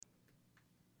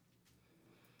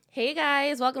Hey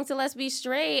guys, welcome to Let's Be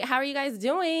Straight. How are you guys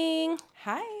doing?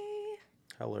 Hi.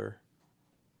 Hello.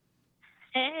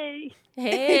 Hey.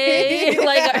 Hey.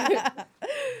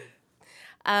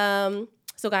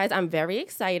 So guys, I'm very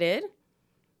excited.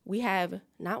 We have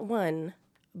not one,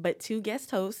 but two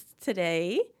guest hosts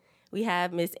today. We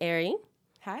have Miss Ari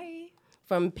Hi.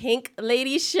 from Pink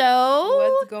Lady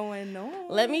Show. What's going on?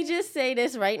 Let me just say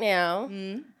this right now.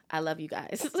 I love you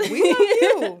guys. We love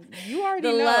you. You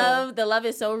already know. The love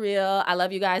is so real. I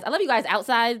love you guys. I love you guys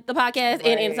outside the podcast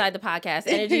and inside the podcast.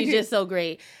 Energy is just so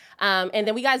great. And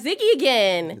then we got Ziggy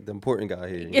again. The important guy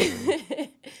here.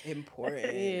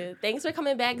 Important. Yeah. Thanks for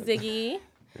coming back, Ziggy.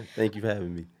 Thank you for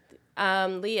having me.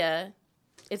 Leah,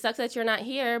 it sucks that you're not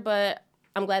here, but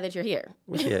I'm glad that you're here.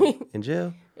 Where's she at? In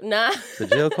jail? Nah. It's a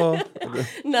jail call?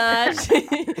 Nah.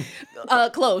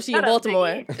 Close. She in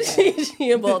Baltimore.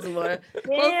 she in Baltimore.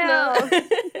 Close enough.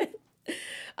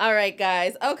 All right,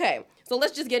 guys. Okay. So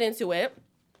let's just get into it.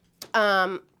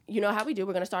 You know how we do.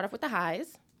 We're going to start off with the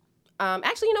highs.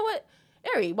 Actually, you know what?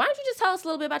 Ari, why don't you just tell us a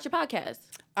little bit about your podcast?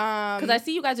 Because I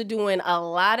see you guys are doing a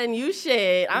lot of new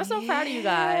shit. I'm so proud of you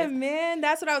guys. Yeah, man.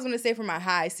 That's what I was going to say for my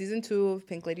high. Season 2 of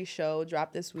Pink Lady Show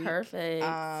dropped this week. Perfect.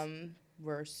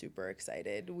 We're super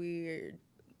excited. We're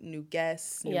new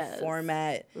guests, new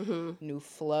format, new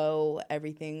flow.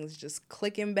 Everything's just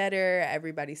clicking better.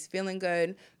 Everybody's feeling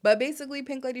good. But basically,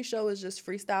 Pink Lady Show is just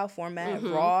freestyle format,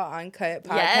 raw, uncut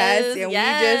podcast. And we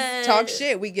just talk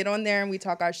shit. We get on there and we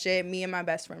talk our shit. Me and my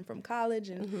best friend from college.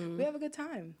 And we have a good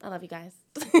time. I love you guys.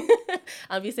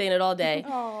 I'll be saying it all day.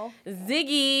 Oh,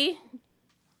 Ziggy.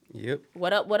 Yep.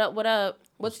 What up?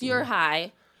 What's your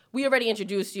high? We already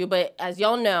introduced you, but as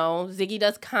y'all know, Ziggy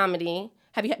does comedy.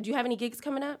 Do you have any gigs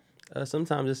coming up?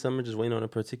 Sometimes this summer, just waiting on the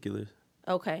particulars.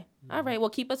 Okay. All right. Well,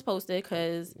 keep us posted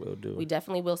because we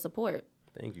definitely will support.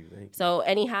 Thank you. So,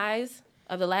 any highs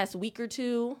of the last week or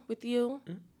two with you?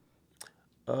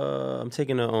 I'm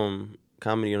taking a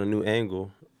comedy on a new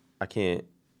angle. I can't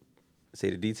say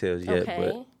the details yet,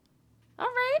 but all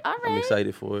right. I'm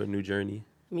excited for a new journey.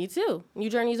 Me too. New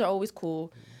journeys are always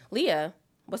cool. Leah,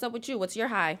 what's up with you? What's your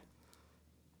high?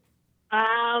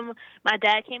 My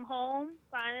dad came home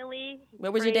finally.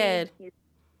 Where was your dad?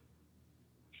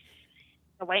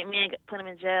 A white man put him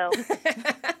in jail.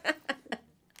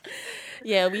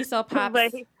 Yeah, we saw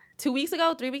Pops 2 weeks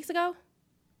ago, 3 weeks ago.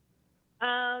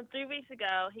 3 weeks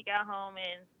ago, he got home,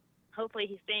 and hopefully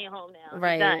he's staying home now.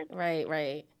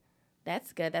 Right.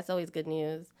 That's good. That's always good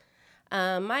news.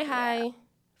 My high,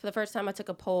 for the first time, I took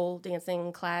a pole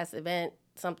dancing class event.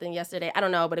 Something yesterday. I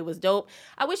don't know, but it was dope.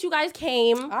 I wish you guys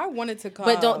came. I wanted to come.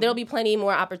 But there'll be plenty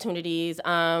more opportunities.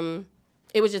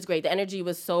 It was just great. The energy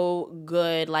was so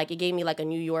good. Like, it gave me like a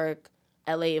New York,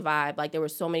 LA vibe. Like, there were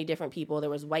so many different people. There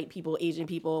was white people, Asian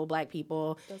people, black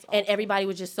people. That's awesome. And everybody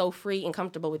was just so free and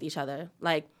comfortable with each other.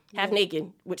 Like, half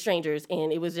naked with strangers.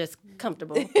 And it was just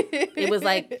comfortable. It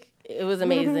was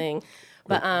amazing.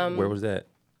 But where was that?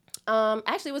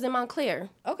 Actually, it was in Montclair.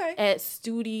 Okay. At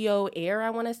Studio Air, I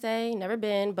want to say. Never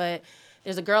been, but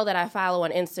there's a girl that I follow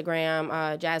on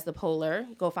Instagram, Jazz the Polar.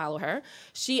 Go follow her.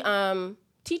 She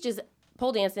teaches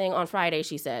pole dancing on Friday,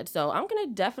 she said. So I'm going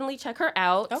to definitely check her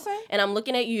out. Okay. And I'm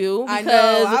looking at you. I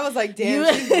know. I was like, damn,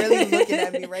 she's really looking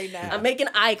at me right now. I'm making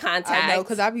eye contact. I know,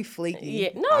 because I be flaky. Yeah.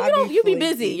 No, you be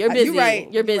busy. You're busy. You're right.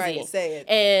 You're busy. Right. Say it.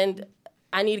 And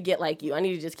I need to get like you. I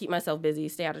need to just keep myself busy,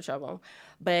 stay out of trouble.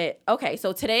 But, okay,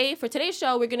 so for today's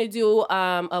show, we're going to do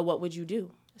a What Would You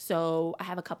Do? So I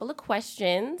have a couple of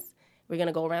questions. We're going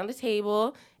to go around the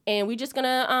table, and we're just going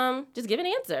to just give an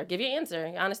answer. Give your answer,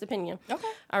 your honest opinion. Okay.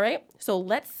 All right, so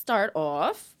let's start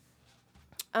off.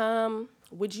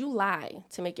 Would you lie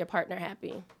to make your partner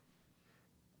happy?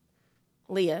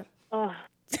 Leah.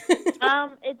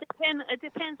 It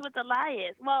depends what the lie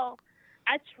is. Well,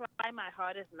 I try my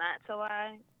hardest not to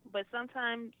lie, but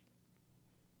sometimes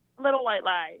little white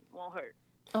lie won't hurt.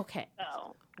 Okay.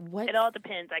 So it all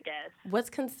depends, I guess. What's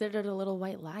considered a little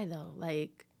white lie, though?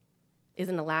 Like,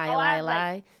 isn't a lie a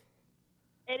lie?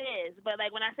 It is, but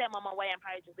like when I say I'm on my way, I'm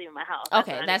probably just leaving my house.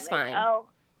 Okay, that's fine.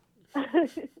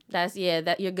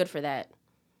 That you're good for that,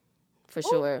 for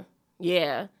sure.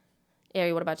 Yeah.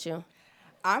 Ari, what about you?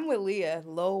 I'm with Leah.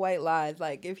 Low white lies.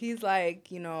 Like, if he's like,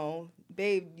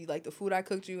 babe, you like the food I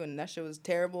cooked you and that shit was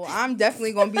terrible, I'm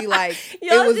definitely gonna be like,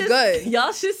 it was good.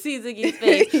 Y'all should see Ziggy's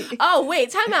face. Oh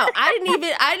wait, time out. I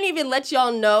didn't even let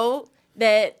y'all know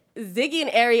that Ziggy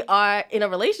and Ari are in a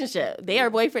relationship. They are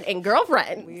boyfriend and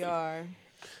girlfriend. We are.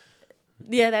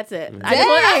 Yeah, that's it. Dang.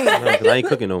 I ain't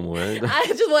cooking no more. I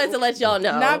just wanted to let y'all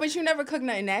know. Nah, but you never cook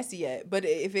nothing nasty yet. But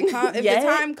if the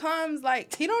time comes,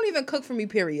 like, he don't even cook for me,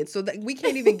 period. So we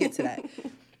can't even get to that.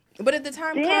 But if the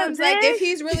time comes, like, if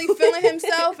he's really feeling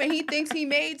himself and he thinks he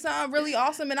made something really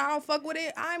awesome and I don't fuck with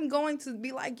it, I'm going to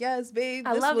be like, yes, babe,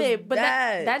 I love it. But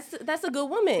that's a good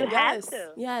woman. You have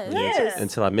to. Yes.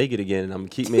 Until I make it again, and I'm gonna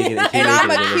keep making it. And I'm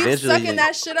going to keep sucking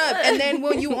that shit up. And then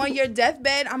when you on your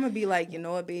deathbed, I'm going to be like, you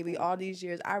know what, baby, all these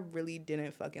years, I really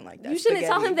didn't fucking like that. You shouldn't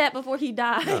tell him that before he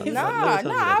dies. Nah,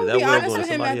 I'll be honest with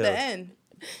him at the end.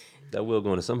 That will go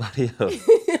into somebody else.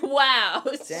 Wow.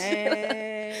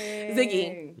 Dang.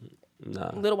 Ziggy.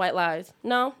 Nah. Little white lies.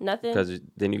 No, nothing. Because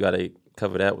then you got to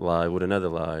cover that lie with another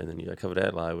lie, and then you got to cover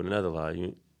that lie with another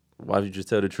lie. Why would you just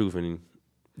tell the truth and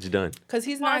you're done? Because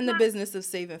he's not in the business of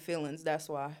saving feelings. That's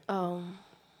why. Oh.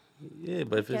 Yeah,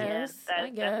 but if it's... I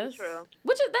guess. That's true.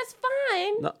 That's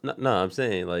fine. No, I'm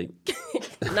saying, like...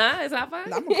 Nah, it's not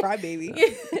fine. I'm a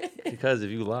crybaby. Because if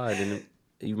you lie, then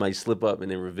you might slip up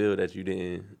and then reveal that you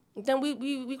didn't... Then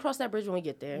we cross that bridge when we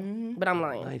get there. Mm-hmm. But I'm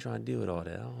lying. I ain't trying to deal with all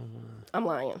that. I'm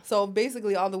lying. So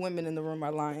basically, all the women in the room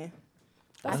are lying.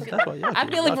 I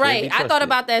feel like right. I thought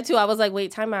about that too. I was like,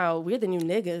 wait, time out. We're the new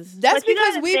niggas. That's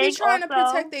because we be trying to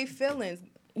protect their feelings.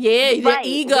 Yeah, right. The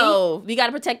ego. We got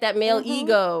to protect that male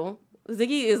ego.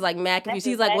 Ziggy is like mad confused.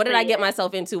 She's like, what did I get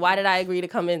myself into? Why did I agree to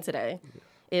come in today?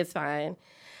 It's fine.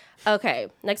 Okay,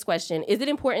 next question. Is it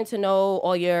important to know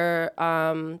all your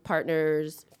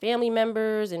partner's family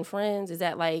members and friends? Is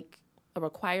that like a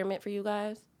requirement for you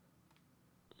guys?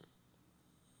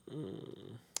 Who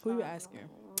you asking?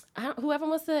 Whoever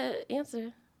wants to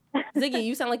answer. Ziggy,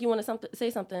 you sound like you want to say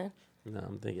something. No,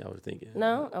 I was thinking.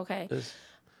 No? Okay.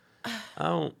 I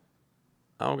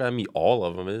don't gotta meet all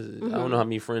of them. I don't know how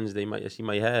many friends she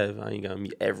might have. I ain't gotta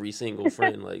meet every single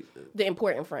friend. Like the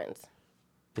important friends.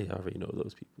 Yeah, I already know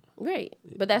those people. Great,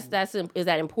 but is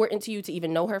that important to you to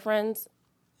even know her friends?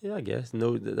 Yeah, I guess.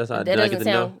 No, that's not. That doesn't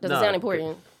sound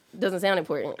important. Doesn't sound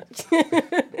important.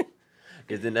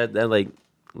 Because then that like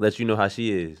lets you know how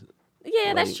she is. Yeah,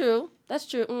 like, that's true. That's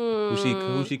true.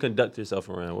 Who she conduct herself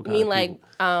around? What kind you mean of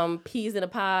people? Like peas in a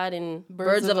pod and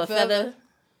birds of a feather?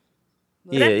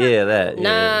 Yeah, that.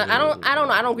 Nah, I don't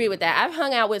know. I don't agree with that. I've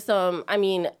hung out with some.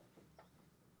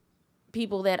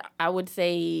 People that I would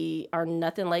say are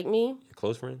nothing like me.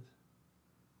 Close friends?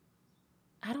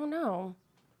 I don't know.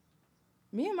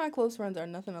 Me and my close friends are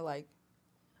nothing alike.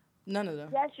 None of them.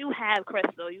 Yes, you have,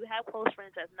 Crystal. You have close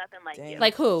friends that's nothing like you.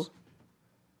 Like who?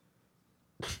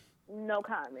 No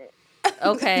comment.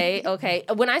 Okay.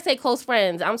 When I say close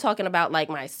friends, I'm talking about like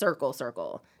my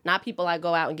circle, not people I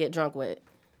go out and get drunk with.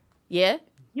 Yeah?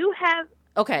 You have...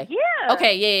 Okay. Yeah.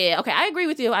 Okay, yeah. Okay, I agree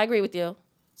with you.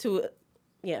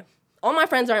 Yeah. All my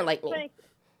friends aren't like me.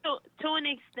 To an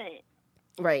extent.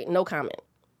 Right. No comment.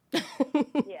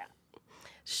 Yeah.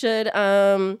 Should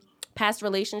past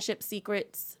relationship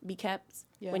secrets be kept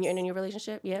when you're in a new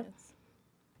relationship? Yeah. Yes.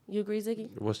 You agree, Ziggy?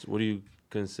 What do you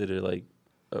consider like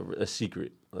a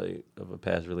secret like of a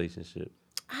past relationship?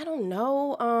 I don't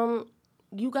know.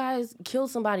 You guys killed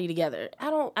somebody together.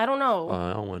 I don't know.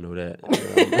 I don't want to know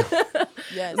that.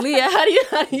 Yes. Leah, how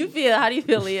do you feel? How do you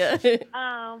feel, Leah?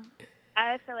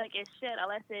 I feel like it should,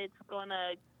 unless it's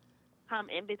gonna come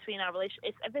in between our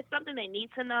relationship. If it's something they need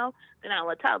to know, then I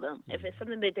will tell them. If it's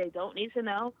something that they don't need to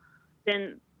know,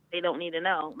 then they don't need to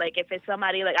know. Like if it's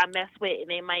somebody like I mess with and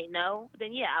they might know,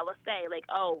 then yeah, I will say like,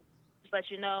 oh, just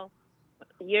let you know,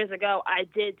 years ago I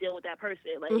did deal with that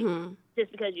person. Like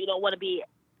just because you don't want to be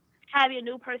having a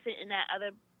new person in that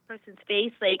other person's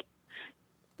face, like.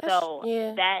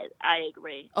 That I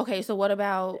agree. Okay, so what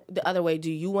about the other way?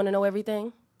 Do you want to know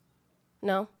everything?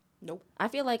 No? Nope. I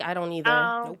feel like I don't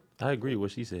either. Nope. I agree with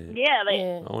what she said. Yeah, like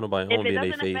I want nobody on me in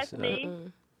their face.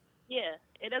 Yeah,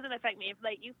 it doesn't affect me. If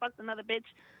like you fucked another bitch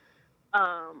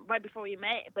right before we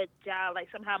met, but like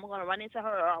somehow I'm gonna run into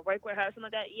her or work with her or something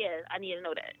like that, yeah, I need to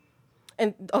know that.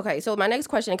 And okay, so my next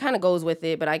question kind of goes with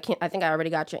it, but I think I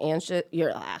already got your answer.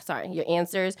 Your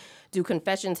answers. Do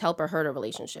confessions help or hurt a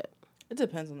relationship? It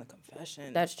depends on the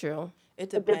confession. That's true. It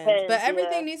depends. But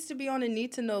everything needs to be on a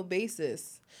need-to-know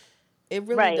basis. It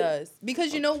really does.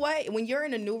 Because you know what? When you're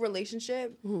in a new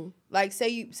relationship, like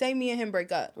say me and him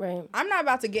break up. Right. I'm not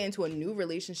about to get into a new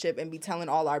relationship and be telling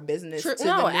all our business to the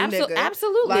new nigga.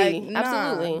 Absolutely. Like,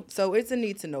 absolutely. So it's a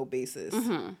need-to-know basis.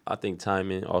 I think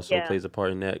timing also plays a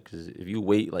part in that. Because if you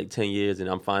wait like 10 years and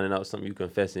I'm finding out something you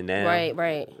confessing now.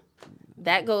 Right.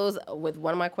 That goes with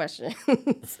one of my questions.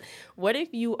 What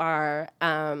if you are,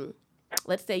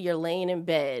 let's say you're laying in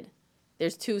bed.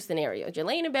 There's two scenarios. You're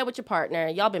laying in bed with your partner.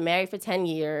 Y'all been married for 10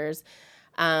 years.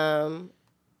 And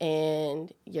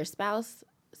your spouse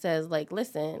says, like,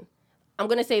 listen, I'm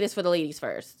going to say this for the ladies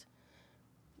first.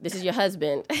 This is your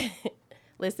husband.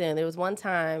 Listen, there was one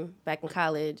time back in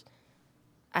college,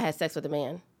 I had sex with a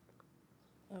man.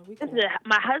 This is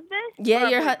my husband?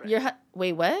 Yeah,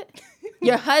 wait, what?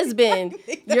 Your husband.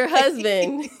 Your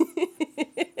husband.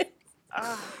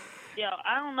 Yo,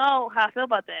 I don't know how I feel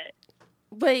about that.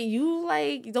 But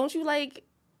don't you like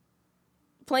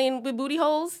playing with booty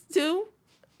holes too?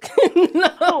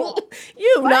 No.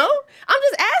 You know? I'm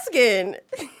just asking.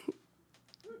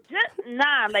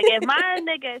 Like if my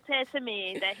nigga said to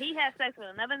me that he had sex with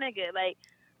another nigga, like,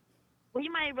 we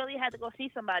might really have to go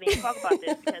see somebody and talk about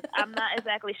this because I'm not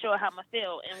exactly sure how I'm gonna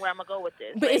feel and where I'm gonna go with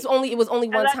this. But like, it was only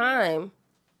one time.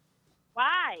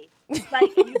 Why?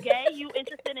 Like, you gay? You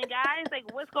interested in guys?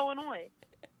 Like, what's going on?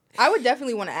 I would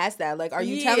definitely want to ask that. Like, are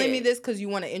you telling me this because you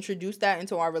want to introduce that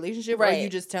into our relationship, or are you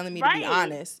just telling me to be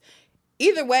honest?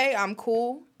 Either way, I'm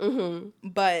cool. Mm-hmm.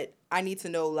 But I need to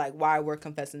know like why we're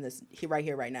confessing this right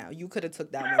here, right now. You could have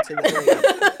took that one to the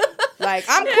grave. Like,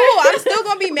 I'm cool. I'm still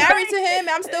going to be married to him.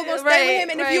 I'm still going to stay with him.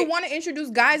 And if you want to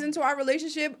introduce guys into our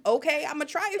relationship, okay, I'm going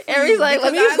to try it for you.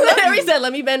 Aries said,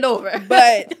 let me bend over.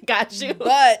 But, got you.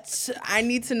 But I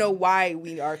need to know why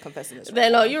we are confessing this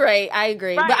right now. No, you're right. I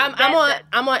agree. Right. But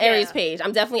I'm on Aries' page.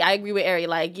 I agree with Aries.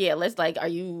 Like, are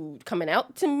you coming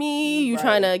out to me? You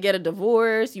trying to get a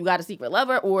divorce? You got a secret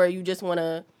lover? Or you just want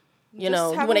to... you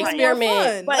want to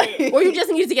experiment, or you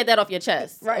just need to get that off your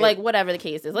chest, like whatever the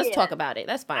case is. Let's talk about it.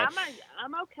 That's fine.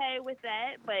 I'm okay with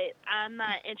that, but I'm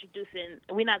not introducing.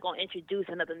 We're not gonna introduce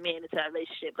another man into our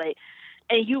relationship, like,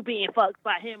 and you being fucked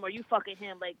by him or you fucking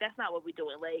him. Like, that's not what we're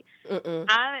doing. Like,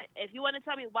 if you want to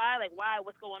tell me why,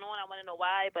 what's going on, I want to know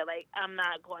why. But like, I'm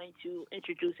not going to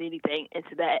introduce anything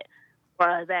into that.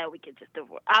 Or that we could just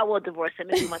divorce. I will divorce him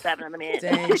if he wants to have another man.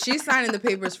 Dang, she's signing the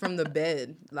papers from the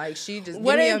bed. Like, she just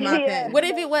give me my pen. What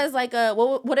if it was like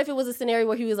what if it was a scenario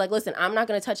where he was like, listen, I'm not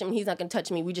going to touch him, he's not going to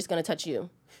touch me, we're just going to touch you?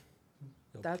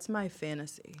 That's my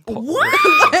fantasy. What?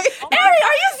 Ari, are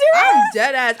you serious? I'm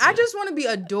dead ass. I just want to be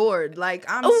adored. Like,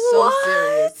 I'm so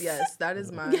serious. Yes, that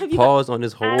is my... Pause on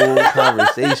this whole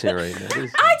conversation right now.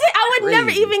 I would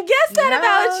never even guess that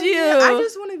about you. I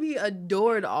just want to be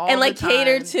adored all the time. And like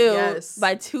catered to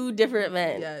by two different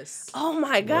men. Yes. Oh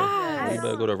my God. You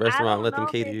better go to a restaurant and let them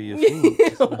cater you your food.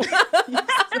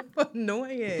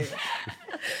 Annoying.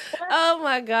 Oh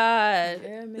my God.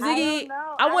 Yeah, Ziggy,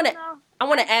 I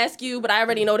want to ask you, but I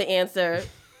already know the answer.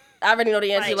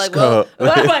 Right. Like, well,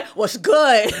 what's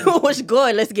good? What's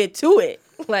good? Let's get to it.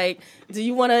 Like, do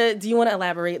you want to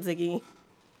elaborate, Ziggy,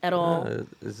 at all? It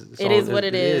is what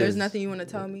it is. There's nothing you want to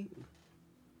tell me?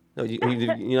 No, you know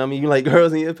what I mean? You like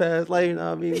girls in your past life, you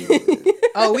know what I mean?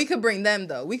 Oh, we could bring them,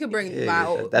 though. We could bring my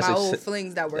old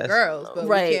flings that were girls, but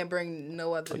we can't bring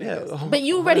no other niggas. But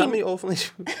you already... How many old flings?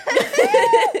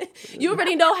 You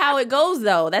already know how it goes,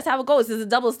 though. That's how it goes. It's a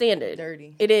double standard.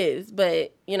 Dirty. It is,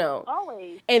 but,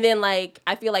 Always. And then, like,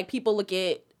 I feel like people look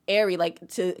at Ari, like,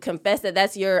 to confess that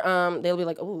that's your, they'll be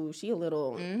like, oh, she a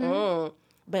little,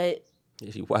 but...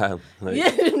 Yeah, she wild. Like,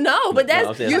 but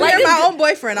that's... You like, hear my own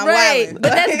boyfriend, I'm wild.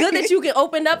 But that's good that you can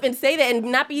open up and say that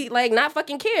and not be, like, not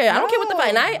fucking care. I don't care what the fuck.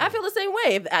 And I feel the same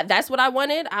way. If that's what I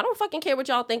wanted, I don't fucking care what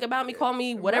y'all think about me. Call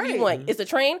me whatever you want. It's a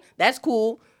train. That's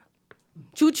cool.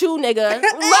 Choo-choo, nigga.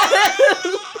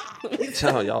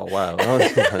 Y'all wow.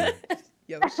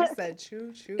 Yo, she said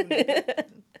choo-choo.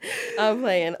 I'm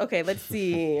playing. Okay, let's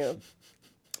see.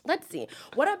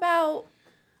 What about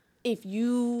if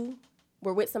you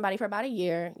were with somebody for about a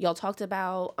year, y'all talked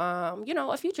about,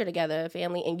 a future together,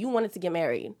 family, and you wanted to get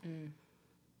married.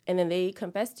 And then they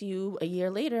confessed to you a year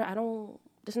later,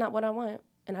 that's not what I want,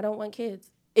 and I don't want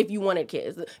kids. If you wanted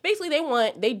kids. Basically,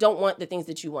 they don't want the things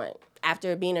that you want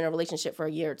after being in a relationship for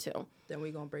a year or two. Then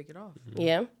we're going to break it off.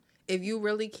 Yeah. If you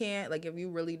really can't, like, if you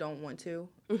really don't want to,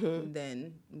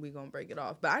 then we're going to break it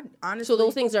off. But I honestly... So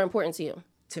those things are important to you?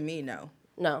 To me, no.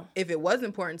 No. If it was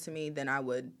important to me, then I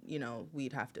would,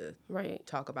 we'd have to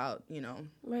talk about,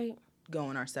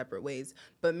 going our separate ways.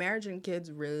 But marriage and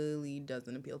kids really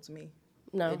doesn't appeal to me.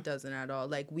 No. It doesn't at all.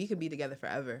 Like, we could be together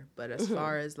forever. But as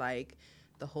far as, like...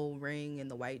 the whole ring and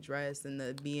the white dress and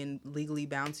the being legally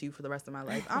bound to you for the rest of my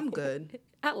life, I'm good.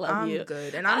 I'm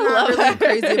good. And I'm not really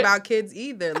crazy about kids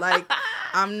either. Like,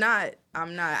 I'm not. I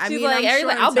mean,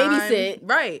 I'll babysit.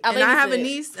 Right. I have a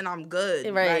niece and I'm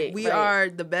good. Right. Like, we are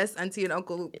the best auntie and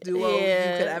uncle duo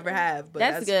you could ever have. But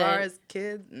that's good. Far as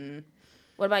kids,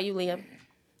 What about you, Leah?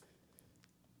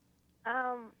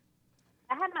 I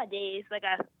have my days. Like,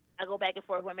 I go back and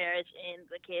forth with marriage and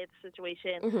the kids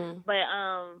situation. But,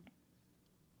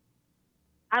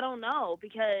 I don't know,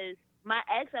 because my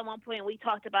ex at one point, we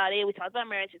talked about it. We talked about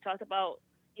marriage. We talked about,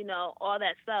 all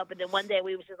that stuff. But then one day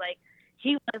we was just like,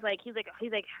 he's like,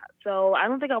 so I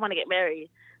don't think I want to get married.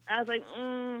 And I was like,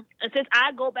 And since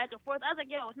I go back and forth, I was like,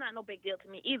 yo, it's not no big deal to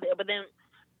me either. But then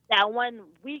that 1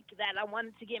 week that I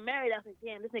wanted to get married, I was like,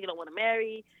 damn, this nigga don't want to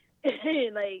marry.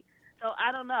 Like, so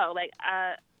I don't know. Like,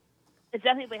 it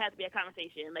definitely has to be a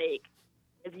conversation. Like,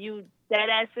 if you dead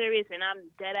ass serious and I'm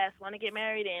dead ass want to get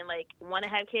married and like want to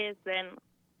have kids, then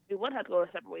we would have to go our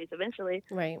separate ways eventually.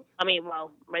 Right. I mean,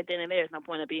 well, right then and there, there's no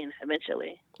point of being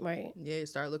eventually. Right. Yeah, you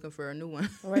start looking for a new one.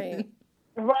 Right.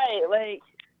 Right. Like,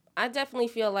 I definitely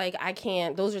feel like I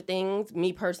can't. Those are things,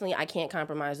 me personally, I can't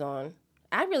compromise on.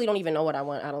 I really don't even know what I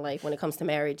want out of life when it comes to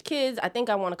marriage. Kids, I think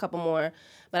I want a couple more,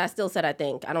 but I still said I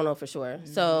think. I don't know for sure.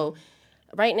 Mm-hmm. So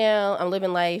right now, I'm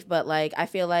living life, but like I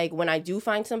feel like when I do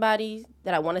find somebody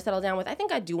that I want to settle down with, I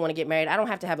think I do want to get married. I don't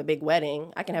have to have a big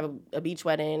wedding. I can have a beach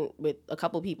wedding with a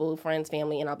couple people, friends,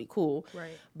 family, and I'll be cool.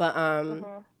 Right. But and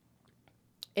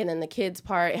then the kids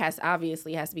part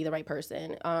obviously has to be the right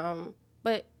person.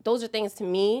 But those are things to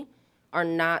me are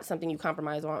not something you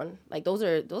compromise on. Like those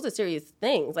are serious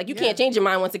things. Like you can't change your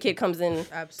mind once a kid comes in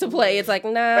to play. It's like,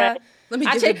 nah. Right. Let me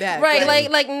give it back. Right,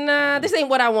 like nah, this ain't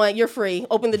what I want. You're free.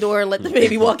 Open the door and let the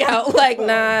baby walk out. Like,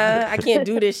 nah, I can't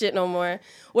do this shit no more.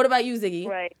 What about you, Ziggy?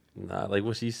 Right. Nah, like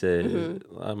what she said,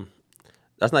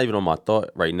 that's not even on my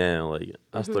thought right now. Like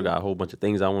I still got a whole bunch of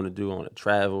things I want to do. I want to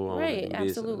travel. I want to do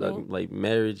this. Absolutely. Like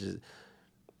marriage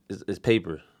is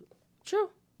paper. True.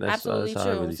 That's Absolutely how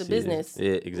true. I really It's a see business. It.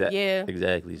 Yeah, exactly. Yeah.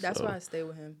 Exactly. That's so. why I stay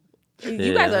with him.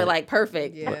 You guys are like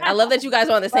perfect. Yeah. I love that you guys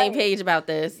are on the same page about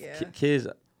this. Yeah. Kids,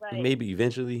 Right. maybe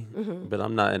eventually, but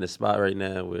I'm not in a spot right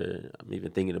now where I'm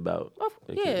even thinking about.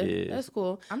 That's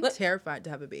cool. I'm terrified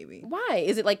to have a baby. Why?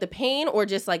 Is it like the pain or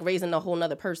just like raising a whole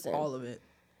nother person? All of it.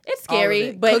 It's scary, All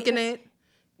of it. but cooking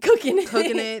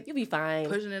it, you'll be fine.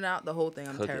 pushing it out, the whole thing.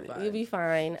 I'm terrified. You'll be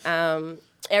fine.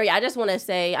 Ari, I just want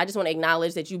to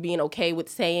acknowledge that you being okay with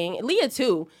saying, Leah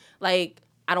too, like,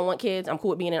 I don't want kids. I'm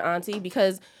cool with being an auntie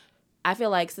because I feel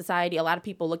like society, a lot of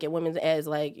people look at women as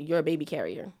like, you're a baby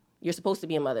carrier. You're supposed to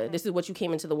be a mother. This is what you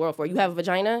came into the world for. You have a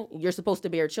vagina, you're supposed to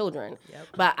bear children. Yep.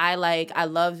 But I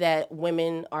love that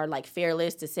women are like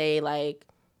fearless to say like,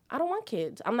 I don't want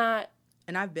kids. I'm not.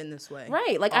 And I've been this way.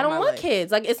 Right. Like, I don't want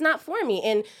kids. Like, it's not for me.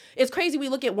 And it's crazy we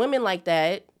look at women like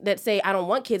that say, I don't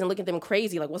want kids, and look at them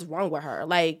crazy. Like, what's wrong with her?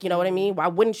 Like, you know what I mean? Why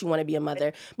wouldn't you want to be a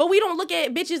mother? But we don't look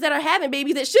at bitches that are having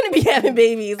babies that shouldn't be having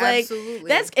babies. Like, absolutely.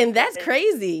 That's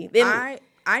crazy. Then,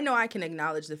 I know I can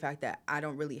acknowledge the fact that I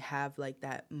don't really have, like,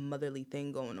 that motherly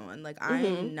thing going on. Like,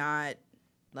 I'm not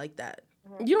like that.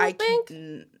 You don't think?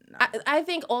 No. I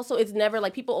think also it's never,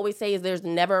 like, people always say is there's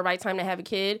never a right time to have a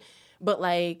kid. But,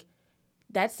 like,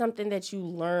 that's something that you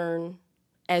learn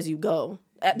as you go.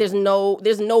 There's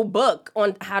no book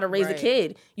on how to raise a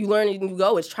kid. You learn and you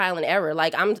go. It's trial and error.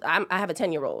 Like I have a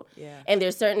 10-year-old. Yeah. And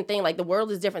there's certain thing, like the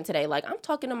world is different today. Like I'm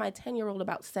talking to my 10-year-old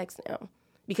about sex now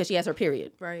because she has her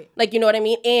period. Right. Like, you know what I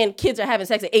mean? And kids are having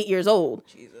sex at 8 years old.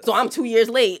 Jesus. So I'm 2 years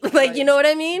late. Like, you know what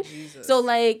I mean? Jesus. So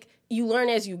like you learn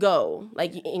as you go.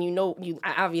 Like, and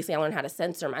obviously I learned how to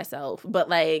censor myself, but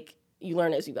like you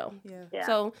learn as you go. Yeah.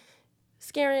 So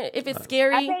if it's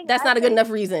scary, that's not a good enough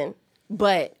reason.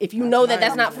 But if you know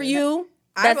that's not for you,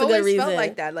 that's a good reason. I've always felt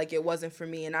like that, like it wasn't for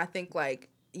me. And I think like,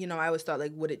 you know, I always thought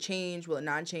like, would it change? Will it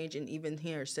not change? And even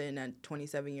here, sitting at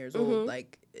 27 years old,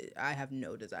 like I have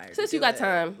no desire. Since you got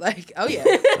time. Like, oh yeah.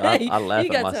 I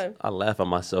laugh at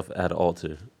myself at the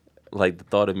altar. Like the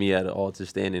thought of me at the altar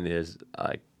standing there is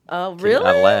like, oh, really?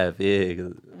 I laugh, yeah.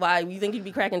 Why? You think you'd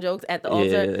be cracking jokes at the altar?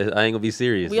 Yeah, I ain't gonna be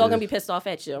serious. We all gonna be pissed off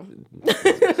at you.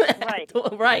 Right.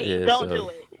 Right. Yeah, Don't do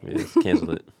it. Yeah,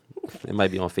 cancel it. It might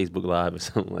be on Facebook Live or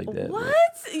something like that. What?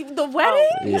 The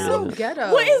wedding? You're so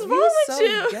ghetto. What is wrong with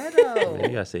you? Ghetto. Man, you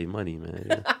gotta save money, man.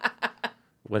 Yeah.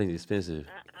 Wedding's expensive.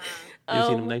 You ever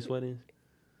seen them nice weddings?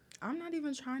 I'm not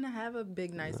even trying to have a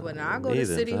big nice wedding. I'll go to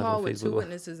City Hall with 2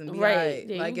 witnesses and be right.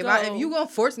 Like if you gonna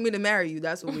force me to marry you,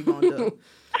 that's what we gonna do.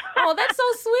 Oh, that's so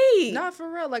sweet. Not for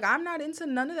real. Like I'm not into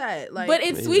none of that. Like, but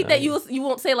it's sweet that you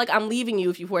won't say like I'm leaving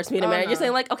you if you force me to marry. No. You're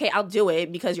saying like, okay, I'll do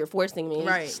it because you're forcing me.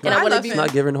 Right. And I want to be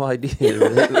not giving no idea.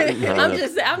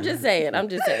 I'm just saying. That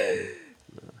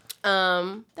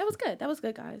was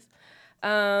good, guys.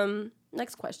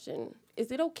 Next question.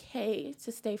 Is it okay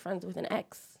to stay friends with an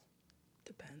ex?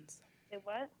 Depends.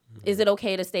 What? Is it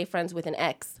okay to stay friends with an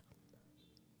ex?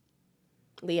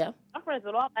 Leah? I'm friends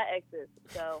with all my exes,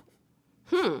 so.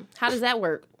 How does that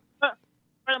work? For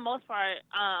the most part,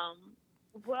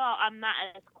 well, I'm not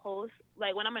as close.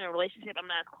 Like, when I'm in a relationship, I'm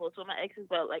not as close with my exes,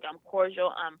 but, like, I'm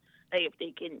cordial. Like, if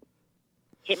they can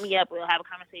hit me up, we'll have a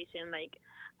conversation. Like,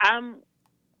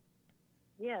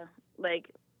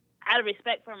 like, out of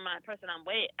respect for my person I'm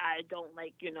with, I don't,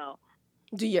 like, you know.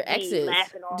 Do your exes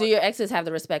have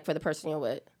the respect for the person you're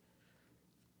with?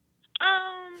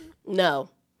 No.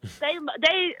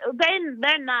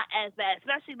 they're not as bad.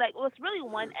 Especially like, well, it's really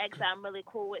one ex I'm really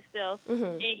cool with still,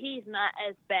 and he's not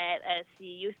as bad as he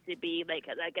used to be. Like,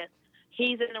 'cause I guess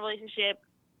he's in a relationship.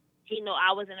 He knew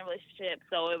I was in a relationship,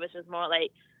 so it was just more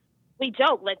like we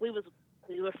joked, like we were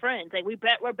friends. Like we're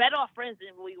better off friends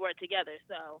than we were together.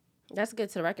 So that's good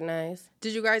to recognize.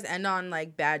 Did you guys end on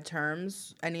like bad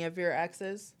terms? Any of your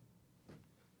exes?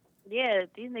 Yeah,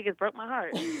 these niggas broke my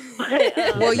heart.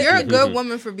 Well, you're a good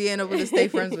woman for being able to stay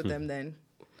friends with them then.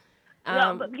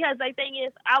 No, but because the thing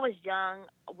is, I was young.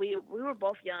 We were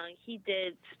both young. He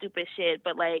did stupid shit,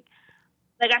 but like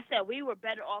I said, we were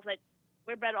better off. Like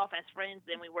we're better off as friends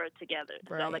than we were together.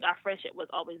 Right. So like our friendship was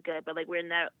always good, but like we're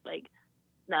not like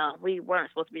no, we weren't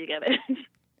supposed to be together.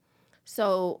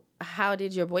 So how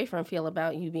did your boyfriend feel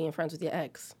about you being friends with your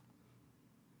ex?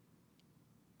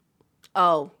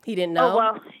 Oh, he didn't know? Oh,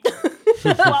 well,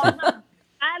 no,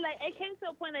 it came to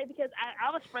a point like, because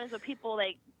I was friends with people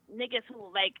like niggas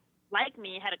who like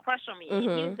me and had a crush on me. And he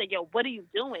was like, yo, what are you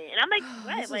doing? And I'm like,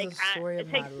 what? Like, it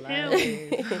takes two.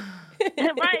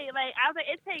 Right. Like, I was like,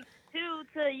 it takes two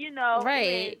to, you know,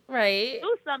 right.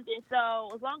 do something.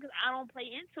 So as long as I don't play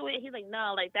into it, he's like,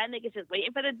 no, like that nigga's just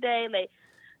waiting for the day. Like,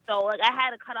 so like I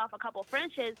had to cut off a couple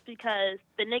friendships because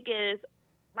the niggas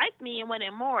liked me and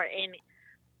wanted more. And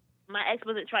my ex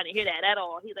wasn't trying to hear that at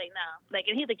all. He's like, nah. Like,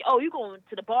 and he's like, oh, you going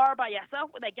to the bar by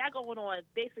yourself? Like, y'all going on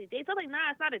basically dates? I'm like,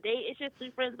 nah, it's not a date. It's just two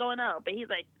friends going out. But he's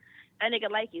like, that nigga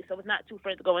like you, so it's not two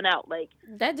friends going out. Like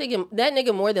that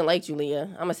nigga more than liked you, Leah.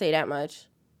 I'm gonna say that much.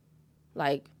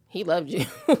 Like, he loved you.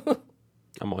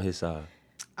 I'm on his side.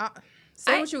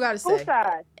 Say what you gotta say. Whose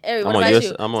side? Ari, what about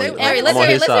you? Ari,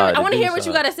 let's hear. I want to hear what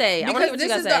you gotta say. Because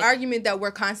this is the argument that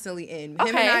we're constantly in. Him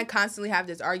and I constantly have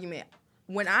this argument.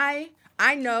 When I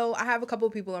know I have a couple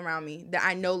of people around me that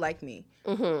I know like me.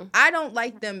 Mm-hmm. I don't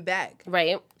like them back.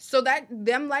 Right. So that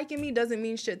them liking me doesn't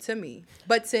mean shit to me.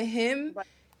 But to him,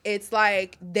 it's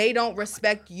like they don't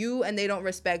respect you and they don't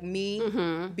respect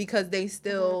me because they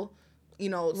still, you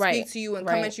know, speak to you and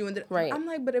come at you. And I'm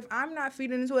like, but if I'm not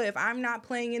feeding into it, if I'm not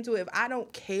playing into it, if I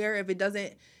don't care, if it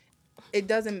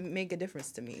doesn't make a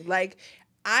difference to me. Like,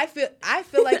 I feel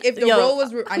like if the role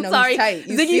was, I know he's tight.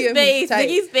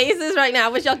 Ziggy's faces right now. I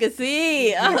wish y'all could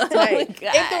see. Oh my God.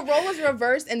 If the role was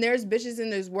reversed and there's bitches in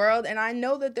this world, and I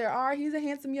know that there are, he's a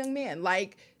handsome young man,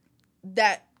 like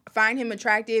that find him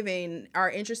attractive and are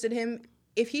interested in him.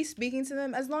 If he's speaking to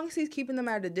them, as long as he's keeping them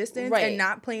at a distance and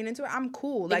not playing into it, I'm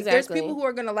cool. Like there's people who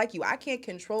are gonna like you. I can't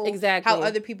control how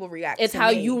other people react. It's how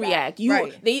you react.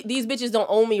 These bitches don't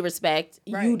owe me respect.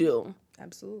 Right. You do.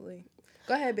 Absolutely.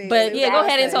 Go ahead, baby. But yeah, go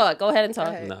ahead and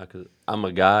talk. Nah, because I'm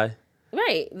a guy.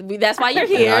 Right. That's why you're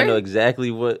here. I know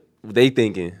exactly what they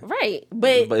thinking. Right.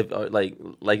 But if, like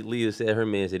Leah said, her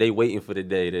man said, they waiting for the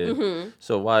day to.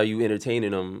 So why are you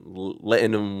entertaining them,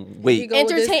 letting them wait?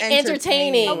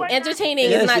 Entertaining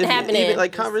is not happening. Even,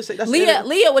 like, conversation.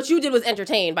 Leah, what you did was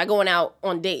entertain by going out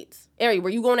on dates. Ari, were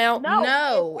you going out?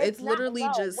 No, it's literally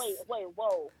just. Wait,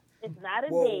 whoa. It's not a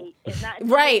date. It's not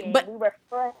right, but we were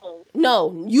friends.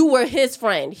 No, you were his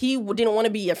friend. He didn't want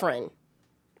to be your friend.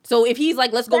 So if he's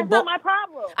like, let's go. That's not my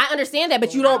problem. I understand that,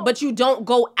 but you don't. But you don't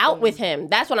go out with him.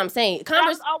 That's what I'm saying. I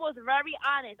was always very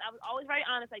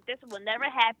honest. Like, this will never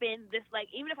happen. This, like,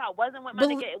 even if I wasn't with my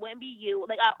nigga, it wouldn't be you.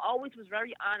 Like, I always was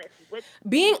very honest with.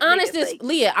 Being honest is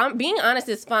Leah. Being honest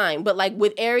is fine, but like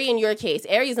with Ari in your case,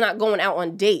 Ari is not going out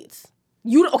on dates.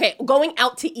 Going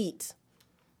out to eat.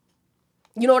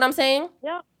 You know what I'm saying?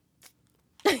 Yep.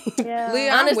 Yeah.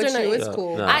 Leah, I'm with you. It's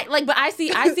cool. No. I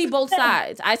see both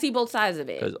sides. I see both sides of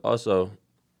it. Because also,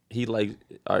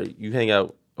 you hang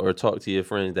out or talk to your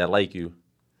friends that like you.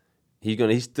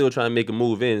 He's still trying to make a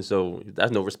move in, so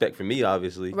that's no respect for me,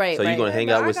 obviously. Right. So you're gonna hang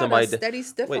out with somebody that steady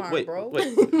stiff arm, bro.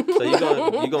 Wait.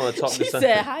 So you're gonna talk to somebody. She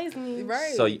said, "Hi, it's me."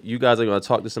 Right. So you guys are gonna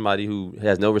talk to somebody who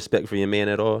has no respect for your man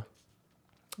at all.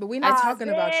 But we're not talking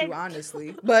about you,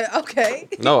 honestly. But okay.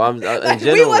 No, I'm in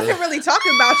general. We wasn't really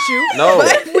talking about you. No,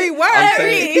 but we were.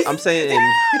 I'm saying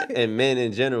in men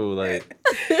in general, like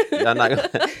y'all not gonna.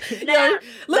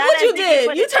 Look what you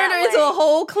did. You turned her into a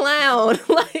whole clown.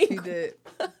 Like he did.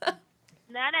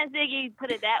 Now that Ziggy put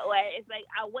it that way, it's like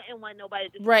I wouldn't want nobody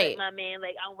to disrespect my man.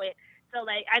 Like I'm with. So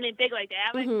like I didn't think like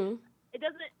that. I'm like, it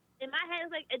doesn't. In my head,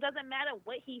 it's like, it doesn't matter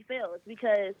what he feels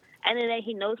because at the end of the day,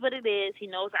 he knows what it is. He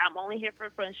knows I'm only here for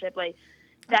friendship. Like,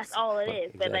 that's all it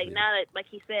is. Exactly. But, like, now that, like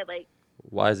he said, like...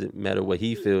 Why does it matter what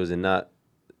he feels and not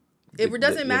It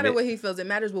doesn't matter what he feels. It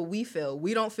matters what we feel.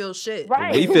 We don't feel shit.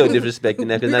 Right. We feel disrespected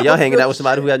now because now y'all hanging out with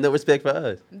somebody who has no respect for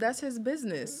us. That's his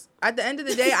business. At the end of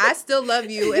the day, I still love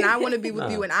you and I want to be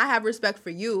with you and I have respect for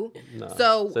you.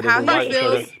 So how he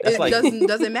feels,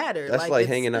 doesn't matter. That's like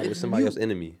hanging out with somebody else's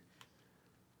enemy.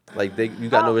 Like you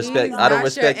got no respect. I don't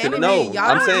respect him. No, y'all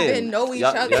I'm don't saying even know each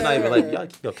other. Y'all not even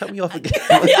like yo, cut me off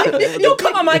again. Yo,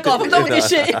 cut my mic off. I'm done with this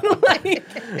shit.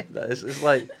 It's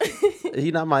like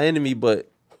he not my enemy,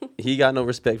 but he got no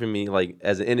respect for me. Like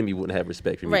as an enemy wouldn't have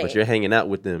respect for me, but you're hanging out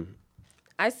with them.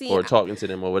 I see. Or talking to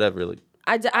them or whatever. Like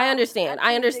I understand.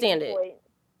 I understand it.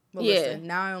 Well, listen,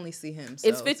 now I only see him. So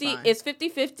it's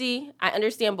 50-50. I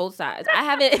understand both sides. I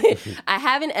have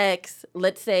an ex,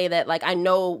 let's say that like I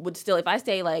know would still, if I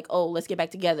say like, oh, let's get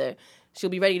back together, she'll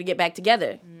be ready to get back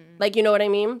together. Like, you know what I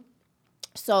mean?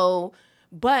 So,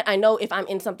 but I know if I'm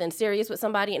in something serious with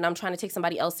somebody and I'm trying to take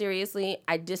somebody else seriously,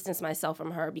 I distance myself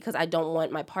from her because I don't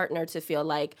want my partner to feel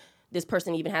like this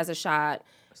person even has a shot.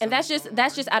 And that's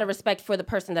just out of respect for the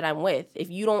person that I'm with. If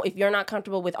you're not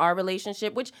comfortable with our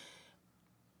relationship, which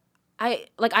I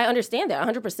understand that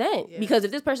 100% because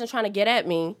if this person's trying to get at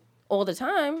me all the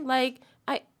time, I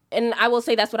will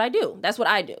say that's what I do. That's what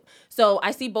I do. So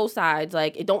I see both sides.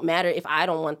 Like, it don't matter if I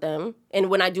don't want them. And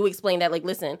when I do explain that, like,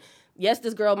 listen, yes,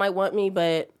 this girl might want me,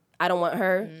 but I don't want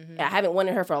her. I haven't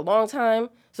wanted her for a long time.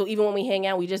 So even when we hang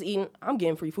out, we just eating, I'm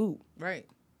getting free food. Right.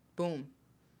 Boom.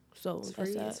 So it's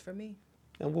free. It's for me.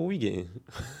 And what we getting?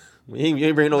 You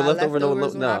ain't bringing no leftover, no.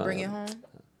 When I bring it home.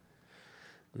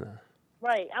 Nah.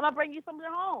 Right. I'm going to bring you something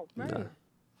home. Right. Nah.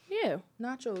 Yeah.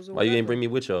 Nachos or Why you ain't bring me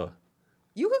with y'all?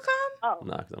 You could come. Oh.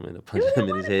 Nah, because I'm going to punch him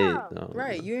in his head. No,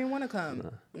 right. You didn't want to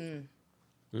come.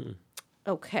 Nah.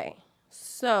 Okay.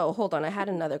 So, hold on. I had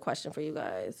another question for you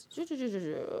guys. Do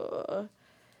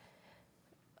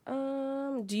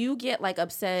you get, like,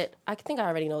 upset? I think I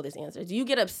already know this answer. Do you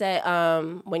get upset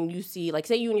when you see, like,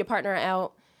 say you and your partner are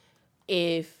out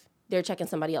if they're checking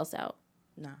somebody else out?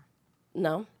 Nah.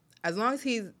 No? As long as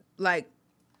he's, like,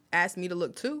 asked me to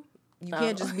look, too. You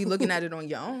can't just be looking at it on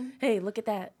your own. Hey, look at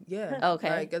that. Yeah. Okay.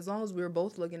 Like, as long as we're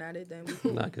both looking at it, then we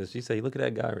cool. Nah, because she say, look at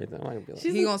that guy right there. I'm not gonna be like,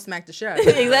 he gonna smack the shit out of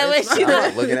him.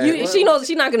 Exactly. She knows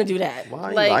she's not gonna do that.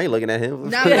 Why? Like, I ain't looking at him.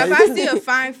 Now, if I see a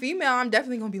fine female, I'm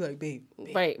definitely gonna be like, babe.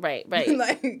 Right. Like,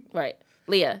 right.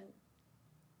 Leah.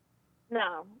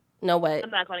 No. No what?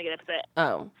 I'm not going to get upset.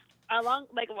 Oh. As long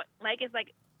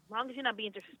as you're not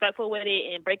being disrespectful with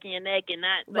it and breaking your neck and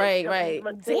not. Right.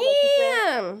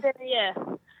 Damn. Yeah.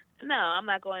 No, I'm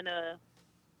not going to.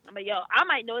 I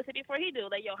might notice it before he do.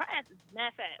 Like, her ass is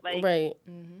mad fat. Like, right.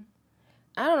 Mm-hmm.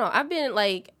 I don't know. I've been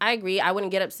I agree. I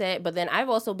wouldn't get upset, but then I've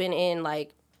also been in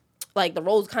like the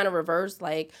roles kind of reversed.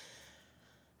 Like,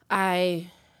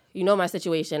 you know my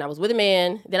situation. I was with a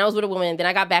man, then I was with a woman, then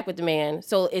I got back with the man.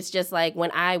 So it's just like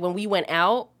when we went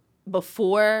out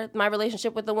before my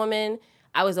relationship with the woman,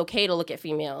 I was okay to look at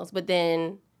females, but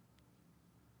then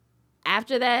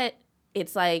after that,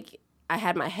 it's like I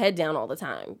had my head down all the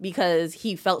time because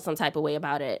he felt some type of way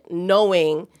about it,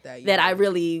 knowing that I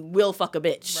really will fuck a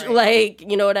bitch. Right.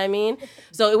 Like, you know what I mean?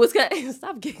 So it was kind of,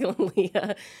 stop giggling,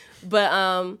 Leah.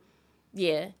 But,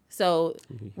 yeah. So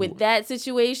with that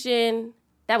situation,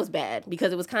 that was bad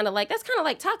because it was kind of like, that's kind of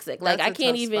like toxic. Like, I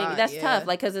can't even, that's tough.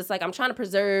 Like, because it's like, I'm trying to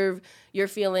preserve your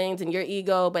feelings and your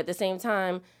ego, but at the same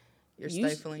time, you're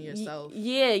stifling yourself.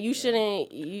 You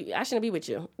shouldn't. I shouldn't be with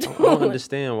you. I don't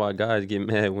understand why guys get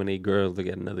mad when they girls look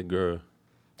at another girl.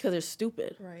 Because they're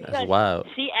stupid. Right. That's wild.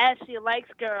 She actually likes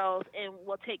girls and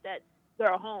will take that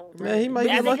girl home. Man, he might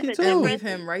be lucky too. And leave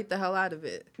him right the hell out of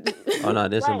it. Oh no,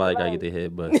 then somebody gotta get their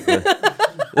head bust.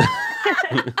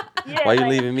 Why you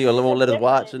leaving me or won't let us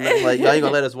watch or nothing? Like, y'all ain't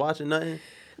gonna let us watch or nothing?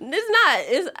 It's not.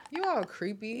 It's you all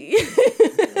creepy.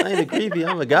 I ain't a creepy.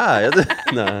 I'm a guy.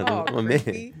 Nah, I'm a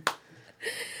man.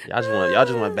 Y'all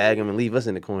just want to bag him and leave us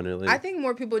in the corner. Like. I think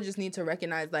more people just need to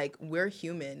recognize, like, we're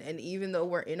human, and even though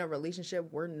we're in a relationship,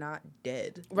 we're not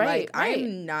dead. Right. Like, I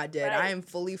am not dead. Right. I am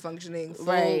fully functioning,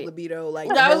 full libido. Like,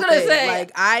 I was gonna say,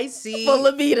 like, I see full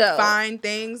libido. Fine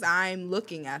things. I'm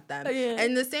looking at them,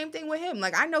 and the same thing with him.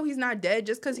 Like, I know he's not dead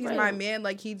just because he's my man.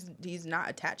 Like, he's not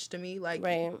attached to me. Like,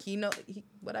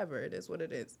 whatever it is, what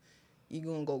it is. You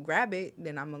gonna go grab it,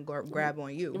 then I'm gonna go grab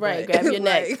on you. Right, grab your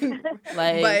neck.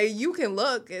 But you can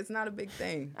look. It's not a big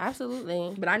thing.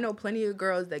 Absolutely. But I know plenty of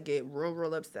girls that get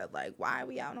real upset. Like, why are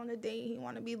we out on a date? He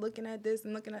want to be looking at this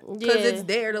and looking at because it's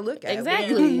there to look at.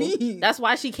 Exactly. What do you mean? That's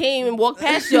why she came and walked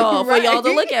past y'all for y'all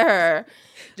to look at her.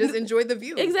 Just enjoy the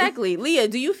view. Exactly. Leah,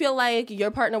 do you feel like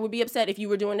your partner would be upset if you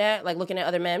were doing that, like looking at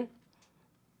other men?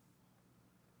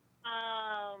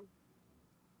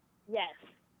 Yes.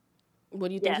 What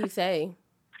do you think he'd say?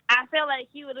 I feel like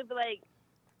he would have been like,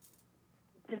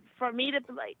 for me to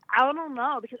be like, I don't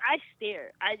know, because I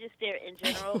stare. I just stare in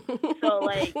general. So,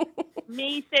 like,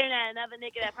 me staring at another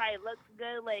nigga that probably looks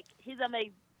good, like, he's gonna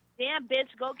make, damn, bitch,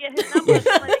 go get his number.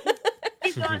 Like,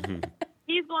 he's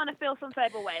going to feel some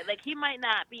type of way. Like, he might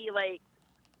not be, like,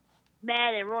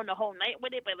 mad and ruin the whole night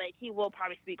with it, but, like, he will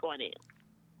probably speak on it.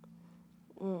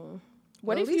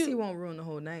 What if at least he won't ruin the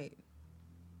whole night?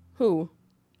 Who?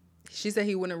 She said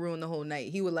he wouldn't ruin the whole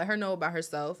night. He would let her know about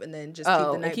herself and then just keep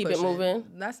the night pushing. It moving.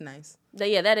 That's nice.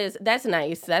 Yeah, that's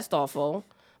nice. That's thoughtful.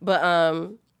 But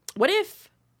what if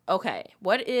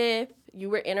you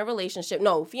were in a relationship,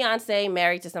 fiance,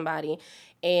 married to somebody,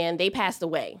 and they passed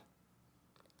away?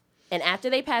 And after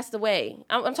they passed away,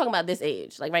 I'm talking about this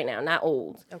age, like right now, not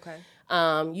old. Okay.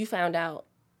 You found out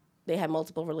they had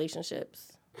multiple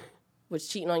relationships, was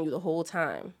cheating on you the whole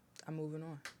time. I'm moving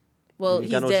on. Well,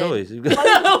 he's got no dead. choice. Nah, but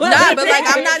like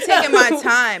I'm not taking my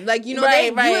time. Like, you know,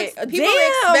 right. People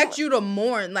expect you to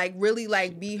mourn, like really,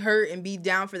 like be hurt and be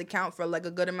down for the count for like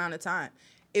a good amount of time.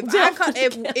 If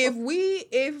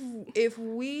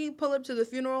we pull up to the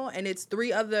funeral and it's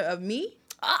 3 other of me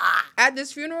at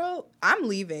this funeral, I'm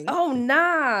leaving. Oh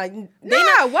nah,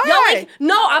 why?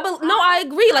 I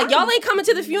agree. Like y'all ain't coming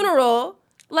to the funeral.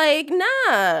 Like nah.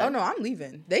 Oh no, I'm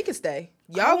leaving. They can stay.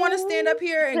 Y'all want to stand up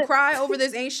here and cry over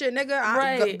this ain't shit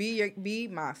nigga? Be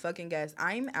my fucking guest.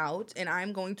 I'm out and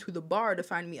I'm going to the bar to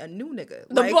find me a new nigga.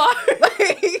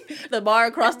 The bar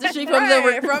across the street from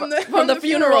the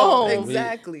funeral home.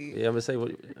 Exactly. Yeah, I'm gonna say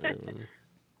we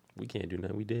can't do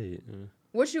nothing. We did.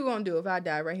 What you gonna do if I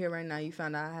die right here, right now? You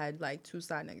found out I had like 2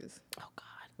 side niggas. Oh God.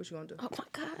 What you gonna do? Oh my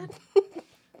God.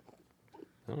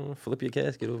 Flip your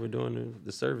casket over during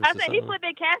the service. I said he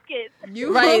flipping caskets.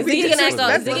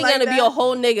 Ziggy gonna be a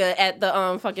whole nigga at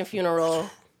the fucking funeral.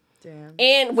 Damn.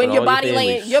 And when your body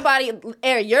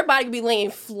could be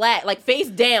laying flat, like face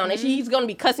down, and he's gonna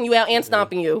be cussing you out and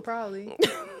stomping you. Probably.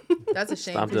 That's a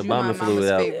shame. Stomp the because you're my embalming mama's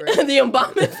fluid favorite. The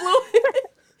embalming fluid.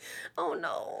 Oh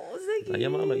no, Ziggy. Like,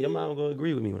 your mama gonna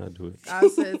agree with me when I do it. I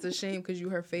said it's a shame because you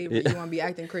her favorite. You want to be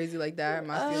acting crazy like that.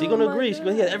 She gonna agree. She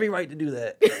gonna have every right to do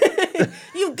that.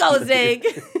 You go, Zig.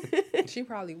 She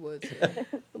probably would.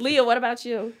 Leah, what about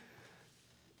you?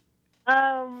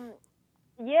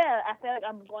 Yeah, I feel like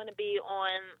I'm going to be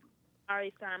on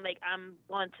Ari's time. Like, I'm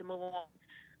going to move on.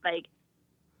 Like,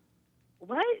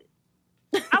 what?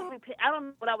 I don't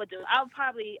know what I would do. I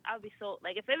would be so,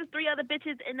 like, if there was 3 other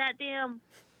bitches in that damn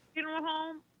funeral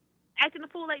home acting a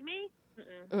fool like me,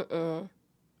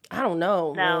 I don't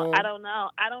know. No, man. I don't know.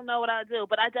 I don't know what I would do,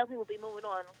 but I definitely will be moving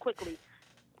on quickly.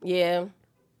 Yeah.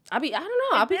 I don't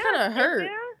know. I'll be kind of hurt.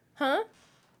 Huh?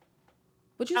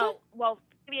 What you say? Well,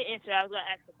 give me an answer. I was going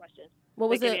to ask the question. What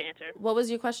was it? What was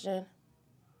your question?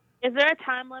 Is there a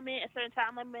time limit, a certain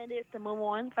time limit is to move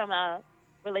on from a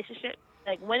relationship?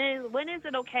 Like, when is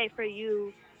it okay for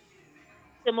you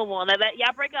to move on? Like,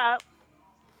 y'all break up.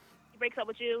 He breaks up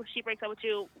with you. She breaks up with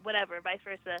you. Whatever, vice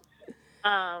versa.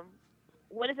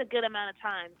 What is a good amount of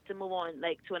time to move on,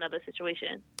 like, to another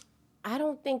situation? I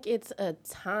don't think it's a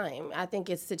time. I think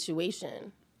it's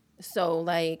situation. So,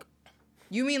 like...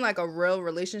 You mean like a real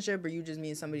relationship, or you just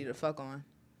mean somebody to fuck on?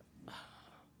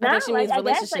 I think she means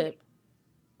relationship.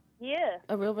 Yeah.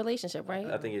 A real relationship, right?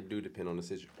 I think it do depend on the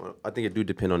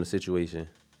situation.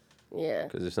 Yeah.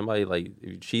 Because if somebody, like,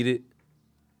 if you cheated,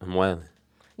 I'm wilding.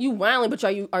 You wilding, but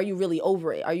are you really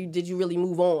over it? Did you really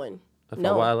move on? If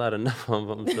I wild out enough,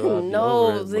 I'm sure I'll be no,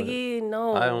 over it, Ziggy,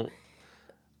 no. I don't.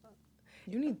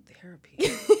 You need therapy.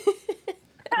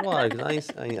 Why?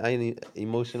 Because I ain't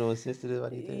emotional and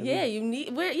sensitive. Yeah, you need.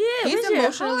 He's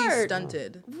emotionally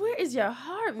stunted. Where is your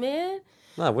heart, man?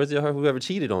 Nah, where's your heart? Whoever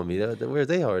cheated on me, where's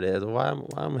their heart at? Why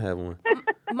I'm having one?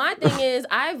 My thing is,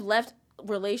 I've left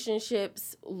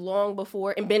relationships long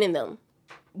before and been in them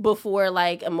before,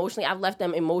 like, emotionally. I've left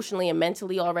them emotionally and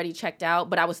mentally already checked out,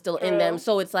 but I was still in them.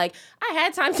 So it's like I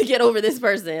had time to get over this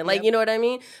person. Like, you know what I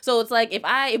mean? So it's like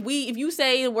if you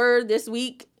say the word this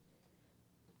week,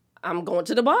 I'm going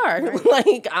to the bar. Right.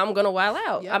 Like, I'm gonna wild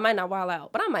out. Yep. I might not wild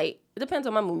out, but I might. It depends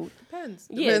on my mood.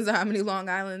 Depends on how many Long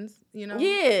Islands, you know?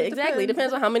 Yeah, exactly.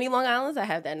 Depends on how many Long Islands I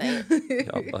have that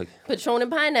night. Patron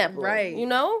and pineapple. Right. You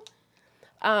know?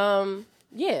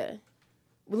 Yeah.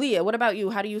 Leah, what about you?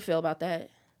 How do you feel about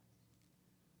that?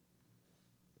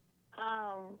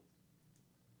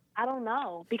 I don't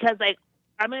know. Because, like,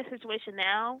 I'm in a situation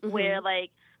now where,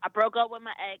 like, I broke up with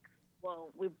my ex. Well,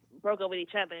 we broke up with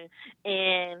each other,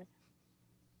 and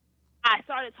I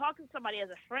started talking to somebody as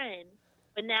a friend,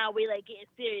 but now we, like, getting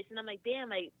serious, and I'm like, damn,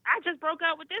 like, I just broke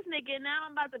up with this nigga, and now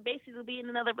I'm about to basically be in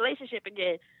another relationship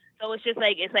again. So it's just,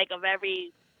 like, it's, like, a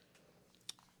very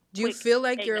Do you feel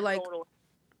like you're like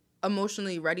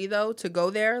emotionally ready though to go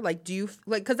there? Like, do you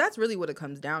like, because that's really what it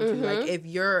comes down to. Like, if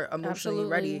you're emotionally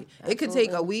ready, it could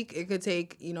take a week, it could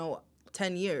take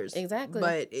 10 years. Exactly.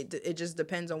 But it just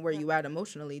depends on where you at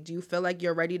emotionally. Do you feel like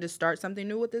you're ready to start something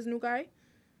new with this new guy?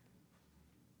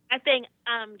 I think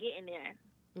I'm getting there.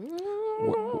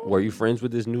 Were you friends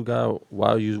with this new guy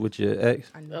while you was with your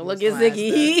ex? Look at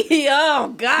Ziggy.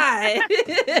 Oh God.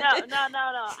 No.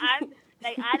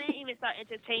 I didn't even start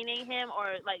entertaining him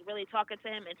or like really talking to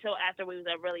him until after we was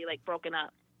really like broken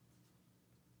up.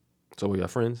 So we are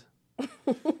friends?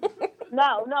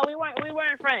 No, we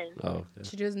weren't friends. Oh, okay.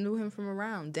 She just knew him from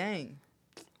around. Dang.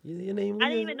 Your name? I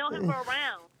didn't even know him from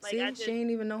around. Like, See, she didn't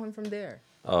even know him from there.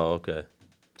 Oh, okay.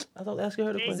 I thought asking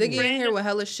her the question. Ziggy in here with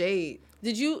hella shade.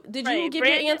 Did you give your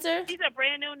answer? He's a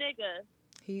brand new nigga.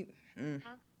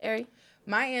 Ari?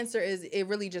 My answer is it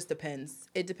really just depends.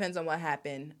 It depends on what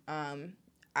happened.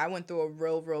 I went through a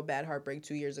real bad heartbreak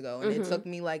 2 years ago, and it took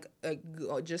me like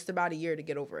just about a year to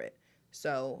get over it.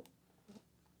 So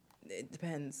it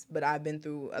depends. But I've been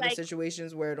through other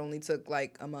situations where it only took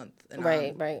like a month. And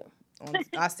right.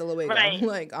 Hasta luego. Right.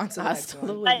 Like on to the next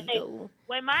one. Like,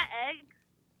 when my ex,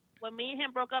 when me and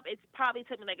him broke up, it probably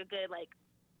took me like a good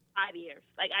 5 years.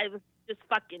 Like I was just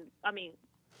fucking. I mean,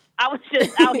 I was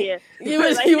just out here. you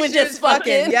were just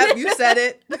fucking. Yep, you said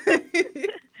it.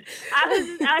 I was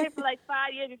just out here for 5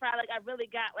 years before I really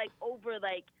got over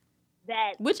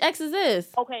that. Which ex is this?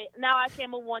 Okay, now I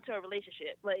can move on to a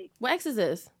relationship. What ex is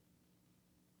this?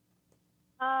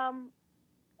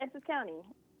 Essex County.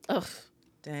 Ugh.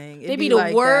 Dang, they be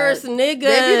the worst niggas.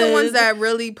 They be the ones that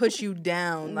really push you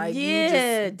down.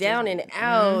 Down and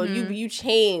out. You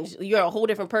change. You're a whole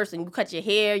different person. You cut your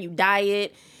hair. You dye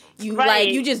it. You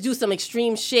you just do some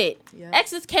extreme shit. Yep.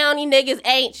 Essex County niggas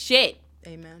ain't shit.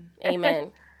 Amen.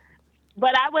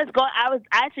 But I was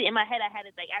actually in my head. I had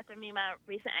it after me and my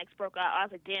recent ex broke up. I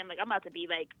was like, damn, I'm about to be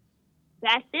back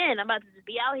then. I'm about to just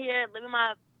be out here living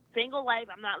my single life.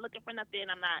 I'm not looking for nothing.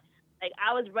 I'm not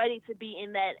I was ready to be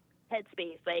in that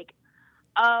headspace.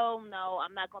 Oh no,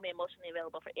 I'm not gonna be emotionally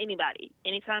available for anybody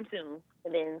anytime soon.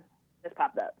 And then this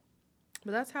popped up.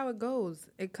 But that's how it goes.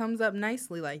 It comes up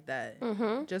nicely like that.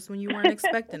 Just when you weren't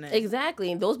expecting it.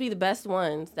 Exactly. Those be the best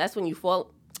ones. That's when you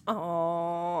fall.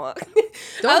 Oh,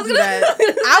 don't do that.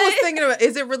 I was thinking about,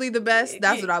 is it really the best?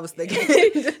 That's what I was thinking.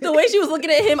 The way she was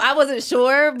looking at him, I wasn't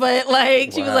sure, but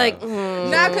she was like,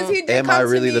 nah, because he did Am come I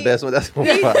really to me, the best one? That's what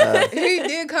he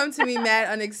did come to me mad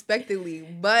unexpectedly,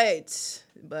 but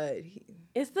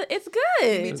it's good.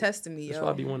 He be testing me, yo. That's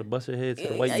why I be wanting to bust her head to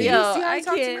the white dude. Yo, I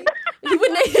can't. He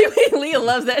wouldn't. Leah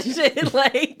loves that shit.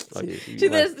 She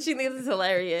thinks it's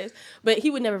hilarious, but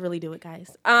he would never really do it,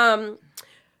 guys.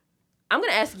 I'm going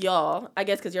to ask y'all, I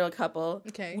guess because you're a couple.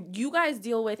 Okay. Do you guys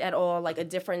deal with at all a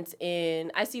difference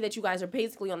in, I see that you guys are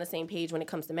basically on the same page when it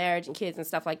comes to marriage and kids and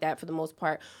stuff like that for the most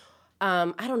part.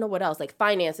 I don't know what else,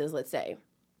 finances, let's say.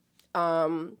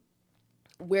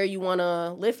 Where you want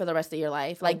to live for the rest of your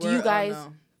life. Do you guys... Oh,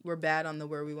 no. We're bad on the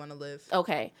where we want to live.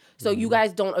 Okay. So you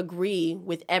guys don't agree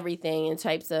with everything in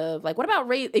types of, what about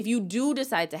race? If you do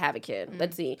decide to have a kid,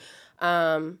 let's see,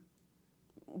 values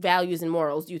and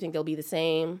morals, do you think they'll be the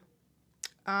same?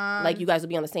 You guys will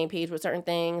be on the same page with certain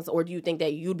things, or do you think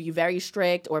that you'd be very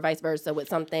strict, or vice versa with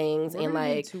some things?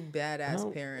 We're two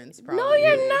badass parents. Probably. No,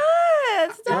 you're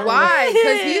not. Stop. Why?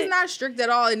 Because he's not strict at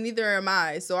all, and neither am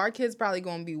I. So our kids probably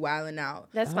gonna be wilding out.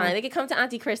 That's fine. They can come to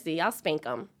Auntie Christy. I'll spank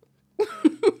them.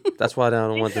 That's why I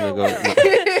don't want them to go.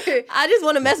 I just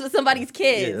want to mess with somebody's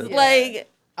kids. Yeah.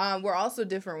 We're also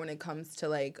different when it comes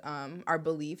to our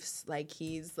beliefs.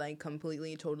 He's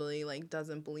completely, totally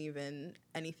doesn't believe in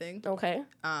anything. Okay.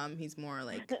 He's more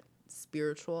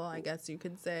spiritual, I guess you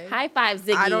could say. High five,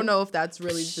 Ziggy. I don't know if that's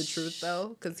really the truth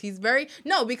though, because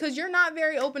because you're not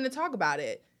very open to talk about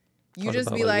it. You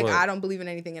just be like, I don't believe in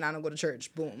anything and I don't go to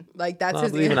church. Boom. That's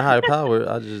his. I believe in a higher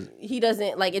power. He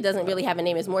doesn't it doesn't really have a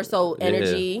name. It's more so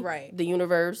energy, right? The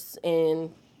universe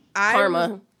and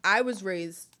karma. I was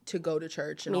raised to go to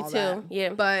church and all that. Me too.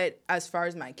 Yeah. But as far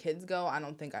as my kids go, I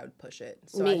don't think I would push it.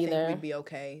 So I think we'd be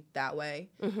okay that way.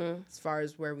 Mm-hmm. As far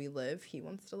as where we live, he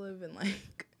wants to live in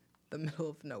the middle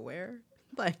of nowhere.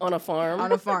 On a farm?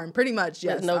 On a farm, pretty much,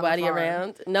 yes. With nobody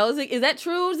around? No, is that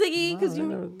true, Ziggy? Because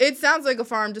it sounds like a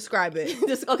farm. Describe it.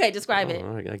 Describe it.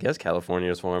 I guess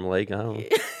California's farm lake. I don't know.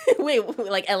 Wait,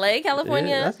 LA,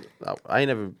 California? Yeah, I ain't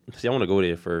never... See, I want to go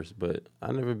there first, but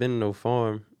I've never been to no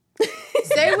farm.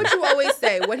 Say what you always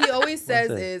say. What he always says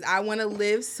is, I want to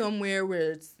live somewhere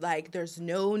where it's there's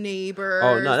no neighbors.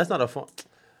 Oh, no, that's not a farm.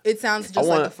 It sounds just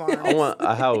like a farm. I want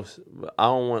a house. But I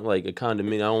don't want a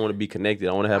condominium. I don't want to be connected.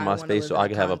 I want to have my space so I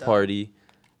can have a party.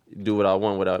 do what I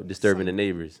want without disturbing the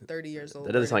neighbors. 30 years old.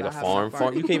 That doesn't sound like a farm.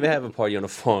 You can't even have a party on a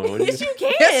farm. Yes, you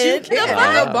can. Yes, you can.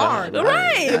 The A barn.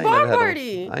 Right, a barn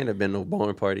party. I ain't never been no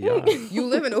barn party. You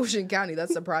live in Ocean County. That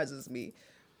surprises me.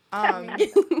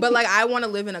 But like, I want to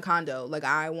live in a condo. Like,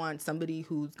 I want somebody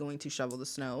who's going to shovel the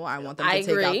snow. I want them to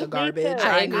take out the garbage.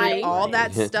 I agree. All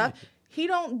that stuff. He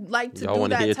don't like to Y'all do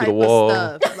that hear type through the wall.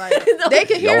 of stuff. Like, they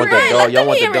can hear Y'all want the it. dog. Y'all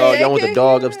want the dog. Y'all want the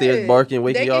dog hear upstairs it. barking,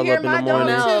 waking They y'all can hear up in my the dog,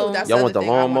 morning. too. That's Y'all the want the other thing.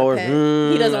 I want a lawnmower.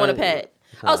 pet. He doesn't want a pet.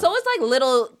 Oh, so it's like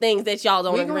little things that y'all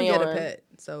don't We gonna agree get on. a pet,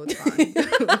 so it's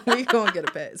fine. We gonna get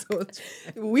a pet, so it's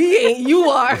fine. We ain't. You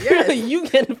are. Yes. You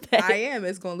get a pet. I am.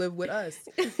 It's gonna live with us.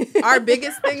 Our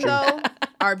biggest thing, though,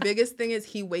 is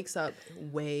he wakes up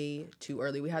way too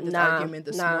early. We had this argument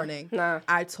this morning.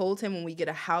 I told him when we get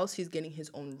a house, he's getting his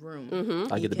own room.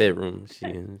 I get the bedroom. She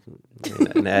in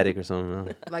the attic or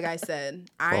something. Like I said,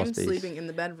 I'm space. sleeping in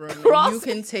the bedroom. And you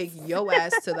can take your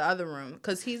ass to the other room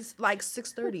because he's like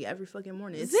 6:30 every fucking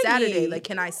morning. It's Ziggy. Saturday. Like,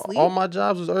 can I sleep? All my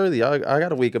jobs was early. I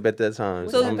gotta wake up at that time.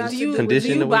 So I'm do you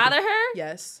conditioned to wake up. bother her?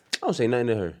 Yes. I don't say nothing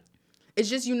to her. It's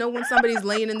just, when somebody's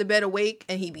laying in the bed awake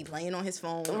and he be playing on his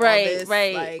phone. Right.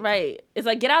 It's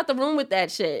like, get out the room with that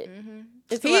shit.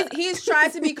 He's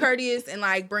tried to be courteous and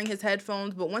like bring his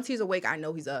headphones, but once he's awake, I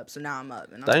know he's up. So now I'm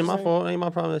up. And That ain't my fault. Ain't my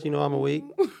problem that I'm awake.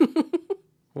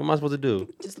 What am I supposed to do?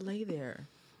 Just lay there.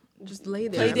 Just lay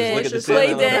there. Play dead. Look at the Play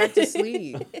ceiling. Go dead. back to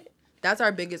sleep. That's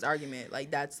our biggest argument. Like,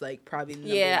 that's like probably number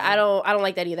one. I don't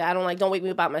like that either. I don't like, don't wake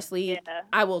me up out my sleep. Yeah.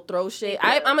 I will throw shit.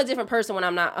 I'm a different person when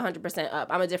I'm not 100% up.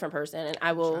 I'm a different person, and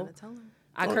I will.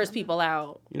 I curse people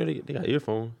out. You know they got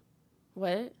earphones.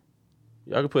 What?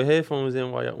 Y'all can put headphones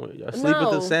in while y'all sleep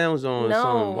with the sounds on. No. Or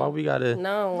something. Why we gotta?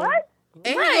 No. What?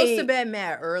 And Right. he goes to bed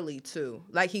mad early too.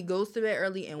 Like, he goes to bed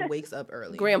early and wakes up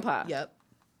early. Grandpa. Yep.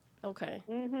 Okay.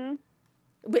 Mm-hmm.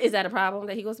 But is that a problem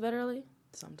that he goes to bed early?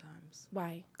 Sometimes.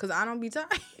 Why? Because I don't be tired.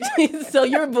 So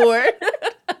you're bored.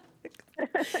 And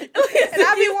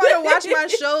I be wanting to watch my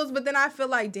shows, but then I feel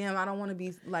like, damn, I don't want to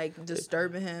be like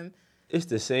disturbing him. It's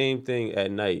the same thing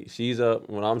at night. She's up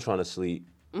when I'm trying to sleep.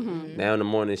 Mm-hmm. Now in the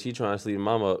morning she trying to sleep.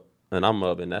 And I'm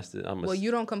up, and that's the. Well,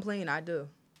 you don't complain. I do.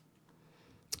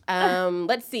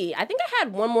 Let's see. I think I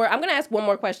had one more. I'm gonna ask one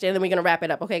more question, and then we're gonna wrap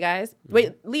it up. Okay, guys.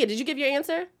 Wait, Leah, did you give your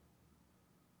answer?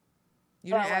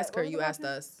 You didn't ask her. You asked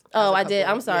us. Oh, As I a did.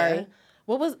 couple. I'm sorry. Yeah.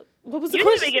 What was the You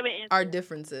question? should be giving answers. Our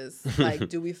differences. Like,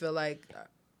 do we feel like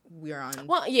we are on?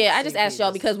 Well, yeah, I just same asked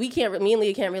y'all pages? because me and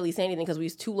Leah can't really say anything because we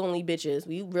two lonely bitches.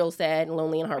 We real sad and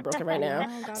lonely and heartbroken right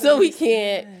now. So we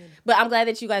can't. But I'm glad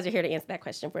that you guys are here to answer that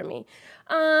question for me.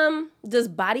 Does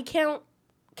body count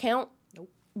Nope.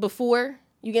 before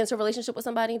you get into a relationship with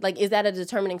somebody? Like, is that a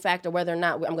determining factor whether or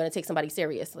not I'm going to take somebody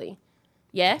seriously?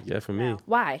 Yeah? Yeah, for me.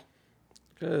 Why?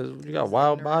 Because you got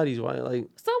wild bodies. Why like?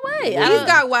 So what? He's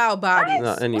got wild bodies.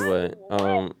 No, anyway.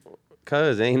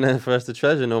 Cause ain't nothing for us to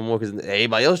treasure no more. Cause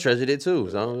everybody else treasured it too.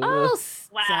 So Oh,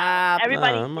 Wow. stop.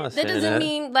 Everybody. I'm not That saying doesn't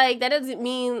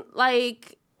mean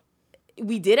like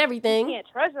we did everything can't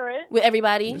treasure it. with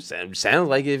everybody. Sounds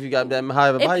like if you got that high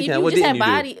of a body If count, you what just didn't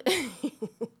have you do? body,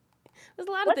 there's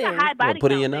a lot What's of a things. high body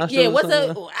Put it in your count? nostrils. Yeah, or what's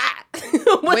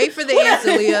something? Wait for the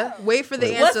answer, Leah. Wait for the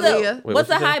answer, Leah. Wait, what's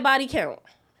what a you say? high body count?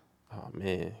 Oh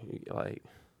man, like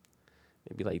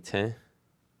maybe like 10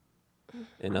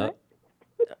 and up.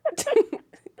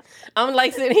 I'm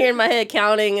like sitting here in my head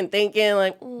counting and thinking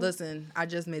like, Listen, I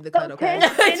just made the cut, okay?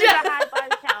 10 is a high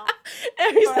body count.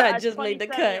 every for time I a just made the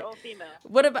cut. 27-year-old female.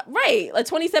 What about a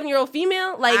 27-year-old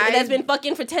female like that's been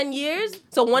fucking for 10 years?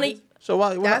 So So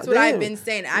why? That's what damn. I've been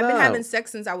saying. I've been Nah. having sex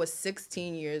since I was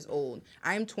 16 years old.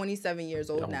 I am 27 years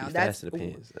old Don't now. be That's fast in the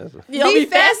pants. That's what, Y'all be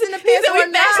fast in the He pants said or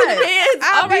we fast in the not. pants.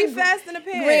 I'll All be right, fast in the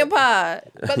pants. Grandpa.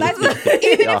 But like,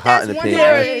 even Y'all if hot that's in the one pants,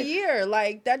 night right? a year,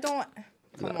 like that don't.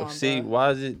 Come on, see, bro.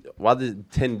 why is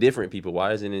it 10 different people?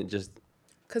 Why isn't it just?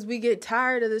 Because we get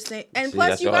tired of the same. And See, plus,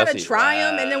 that's you y'all- gotta see, try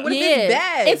them, and then what if Yeah. it's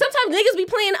bad? And sometimes niggas be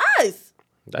playing us.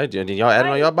 Then y'all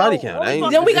adding on y'all body count. I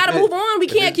ain't- Then we gotta move on. We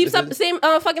if can't it- keep if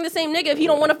it- fucking the same nigga if he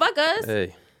don't want to fuck us.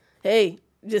 Hey, Hey,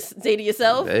 just say to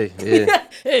yourself. hey, yeah.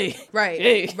 Hey. right,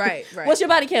 Hey. right. What's your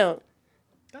body count?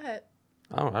 Go ahead.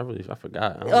 I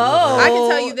forgot. I don't Oh, I can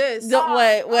tell you this.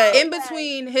 What? In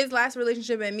between his last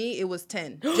relationship and me, it was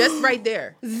 10, just right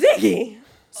there. Ziggy.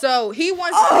 So he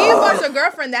wants a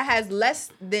girlfriend that has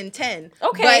less than 10.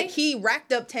 Okay. But he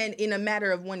racked up 10 in a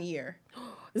matter of 1 year.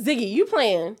 Ziggy, you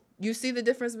playing? You see the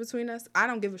difference between us? I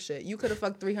don't give a shit. You could have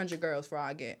fucked 300 girls for all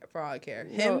I care.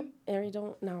 Him? No, Ari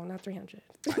don't. No, not 300.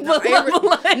 Not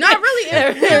really.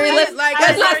 Ari, let's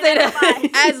not say that.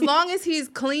 As long as he's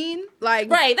clean, like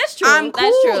Right, that's true. I'm cool.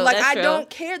 That's true. Like that's I true. don't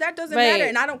care. That doesn't Right. matter,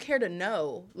 and I don't care to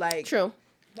know. Like True.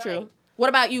 What What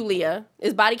about you, Leah?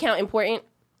 Is body count important?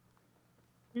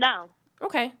 No.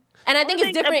 Okay. And I think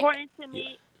it's different. Important to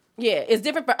me. Yeah, it's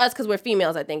different for us because we're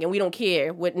females, I think, and we don't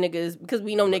care what niggas, because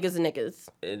we know niggas are niggas.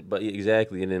 But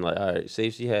exactly, and then like, all right, say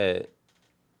if she had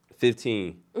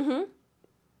 15. Mm-hmm.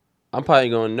 I'm probably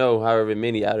gonna know however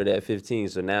many out of that 15.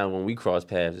 So now when we cross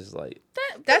paths, it's like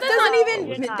that doesn't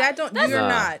even you're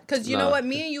not, because you know what,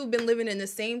 me Cause and you have been living in the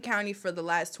same county for the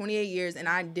last 28 years, and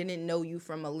I didn't know you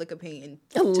from a lick of paint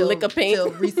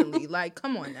until recently. Like,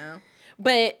 come on now.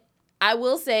 But I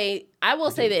will say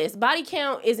this. Body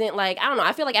count isn't like, I don't know.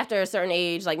 I feel like after a certain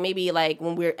age, like maybe like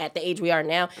when we're at the age we are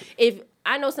now, if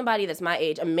I know somebody that's my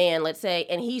age, a man, let's say,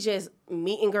 and he's just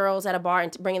meeting girls at a bar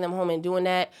and bringing them home and doing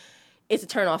that, it's a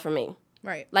turn off for me.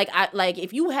 Right. Like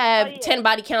if you have 10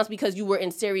 body counts because you were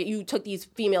you took these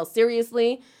females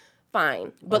seriously,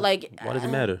 fine. But why does it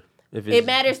matter? It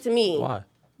matters to me. Why?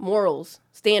 Morals,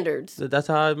 standards. That's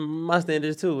how my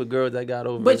standards too with girls that got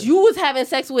over. But you was having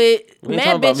sex with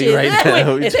mad bitches.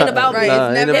 It ain't about me.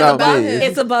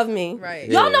 It's above me. Right.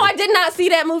 Y'all know I did not see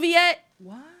that movie yet.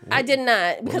 What? I did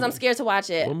not, because I'm scared to watch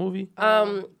it. What movie?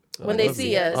 When They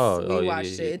See Us. We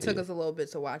watched it. It took us a little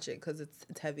bit to watch it because it's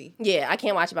heavy. Yeah, I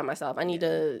can't watch it by myself. I need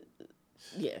to.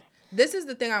 Yeah. This is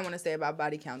the thing I want to say about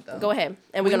body count, though. Go ahead,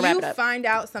 and we're gonna wrap it up. When you find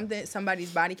out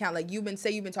somebody's body count, like you've been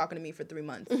talking to me for 3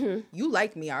 months. Mm-hmm. You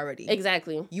like me already.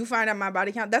 Exactly. You find out my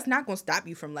body count, that's not gonna stop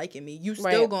you from liking me. You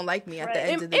still gonna like me at the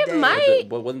end of the day. It might.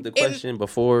 But wasn't the question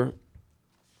before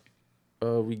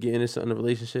we get into a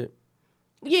relationship?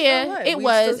 Yeah, it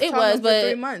was, but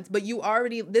 3 months. But you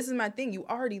already, this is my thing, you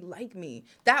already like me.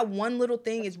 That one little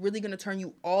thing is really gonna turn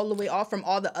you all the way off from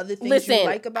all the other things you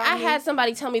like about me. I had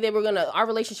somebody tell me our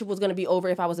relationship was gonna be over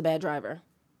if I was a bad driver.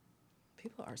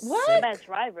 People are what? sick. A bad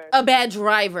driver. A bad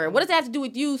driver. What does that have to do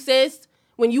with you, sis?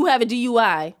 When you have a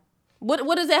DUI,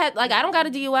 what does that have, like? I don't got a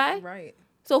DUI, right?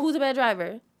 So who's a bad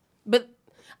driver? But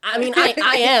I mean,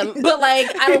 I am, but like,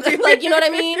 I don't, like, you know what I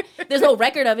mean? There's no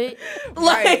record of it. Like,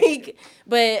 right.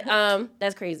 But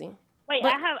that's crazy. Wait,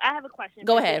 but, I have a question.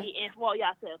 Go ahead. Well,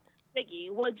 y'all too. Vicky,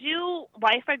 would you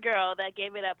wife a girl that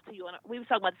gave it up to you? We were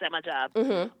talking about this at my job.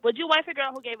 Mm-hmm. Would you wife a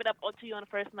girl who gave it up to you on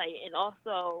the first night? And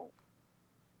also,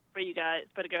 for you guys,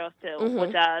 for the girls too,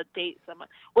 would y'all date someone?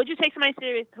 Would you take somebody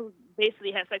serious who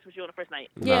basically had sex with you on the first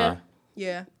night? Yeah.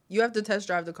 Yeah. You have to test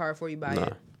drive the car before you buy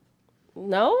it.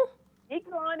 No?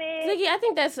 Ziggy,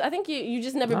 I think you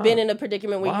just never been in a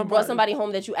predicament where you brought somebody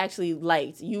home that you actually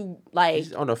liked. You like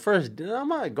on the first day. I'm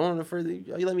not going on the first day.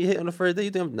 You let me hit on the first day.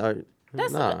 You think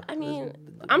I mean,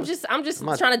 I'm just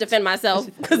trying to defend myself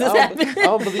because this happened. I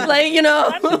don't believe, like, you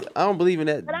know. I don't believe in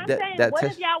that. But I'm saying, what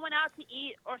if y'all went out to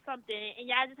eat or something and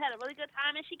y'all just had a really good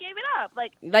time and she gave it up?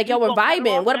 Like y'all were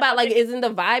vibing. What about, like, isn't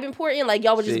the vibe important? Like,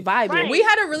 y'all were just vibing. Right. We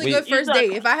had a really good first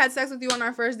date. If I had sex with you on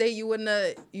our first date, you wouldn't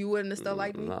have still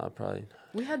liked me. Nah, probably.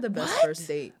 We had the best first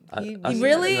date.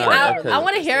 Really? I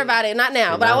want to hear about it. Not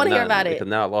now, but I want to hear about it. Because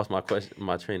now I lost my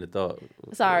train of thought.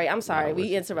 I'm sorry.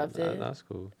 We interrupted. That's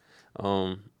cool.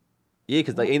 Yeah,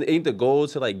 because like ain't the goal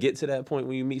to like get to that point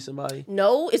when you meet somebody?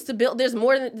 No, it's to build. There's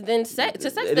more than sex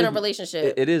than a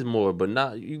relationship. It is more, but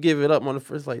not you give it up on the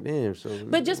first, like, damn. So,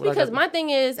 but just because my thing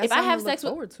is, if I have sex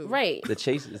with right, the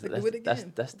chase is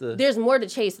that's the. There's more to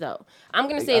chase though. I'm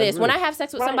gonna say this: when I have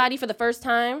sex with somebody for the first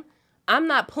time, I'm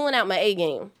not pulling out my A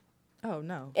game. Oh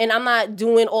no! And I'm not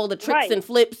doing all the tricks and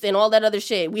flips and all that other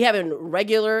shit. We having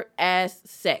regular ass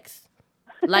sex.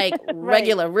 Like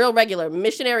real regular.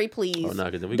 Missionary, please. Oh, nah,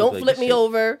 don't flip me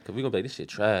over. Because we going to be like, this shit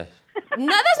trash. No,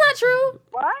 that's not true.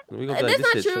 What? We gonna be like,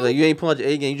 that's not true. Like, you ain't pulling out your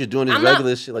A game. You just doing this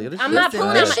regular shit. Like, I'm not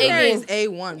pulling out my A game.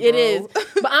 A1, bro. It is.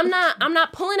 But I'm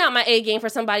not pulling out my A game for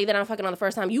somebody that I'm fucking on the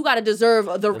first time. You got to deserve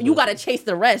you got to chase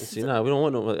the rest. See, nah, we don't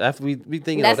want no. After we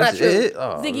thinking, that's not true. It?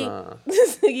 Oh, Ziggy, nah.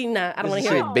 Ziggy, nah. I don't want to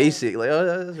hear it. Basic. Like,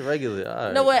 oh, that's regular. All right.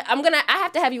 You know what? I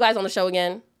have to have you guys on the show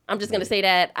again. I'm just going to say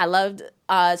that. I loved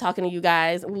talking to you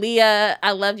guys. Leah,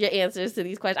 I loved your answers to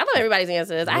these questions. I love everybody's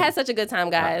answers. I had such a good time,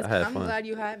 guys. I'm glad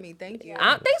you had me. Thank you.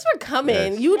 Thanks for coming.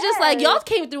 Yes. You just like, y'all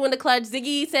came through in the clutch.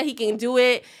 Ziggy said he can do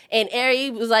it. And Ari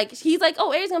was like, he's like,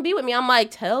 oh, Ari's going to be with me. I'm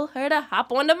like, tell her to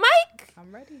hop on the mic.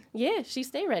 I'm ready. Yeah, she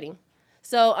stay ready.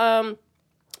 So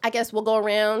I guess we'll go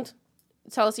around.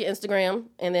 Tell us your Instagram,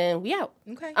 and then we out.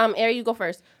 Okay. Ari, you go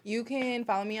first. You can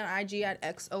follow me on IG at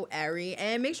XOAri,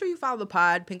 and make sure you follow the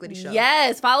pod, Pink Lady Show.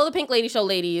 Yes, follow the Pink Lady Show,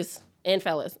 ladies and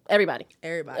fellas. Everybody.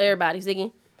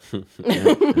 Ziggy.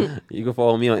 You can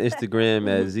follow me on Instagram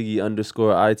at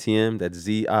Ziggy_ITM. That's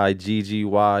ZIGGY_ITM.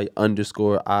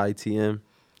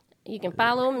 You can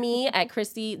follow me at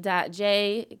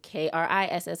Christy.J,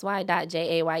 KRISSY.JAYE.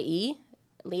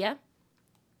 Leah?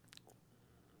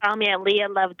 Follow me at Leah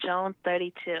Love Jones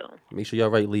 32. Make sure y'all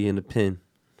write Leah in the pen.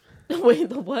 Wait,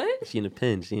 the what? She in the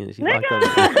pen. She locked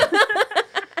up.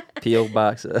 P.O.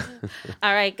 Box. All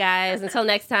right, guys. Until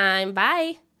next time.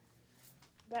 Bye.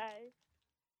 Bye.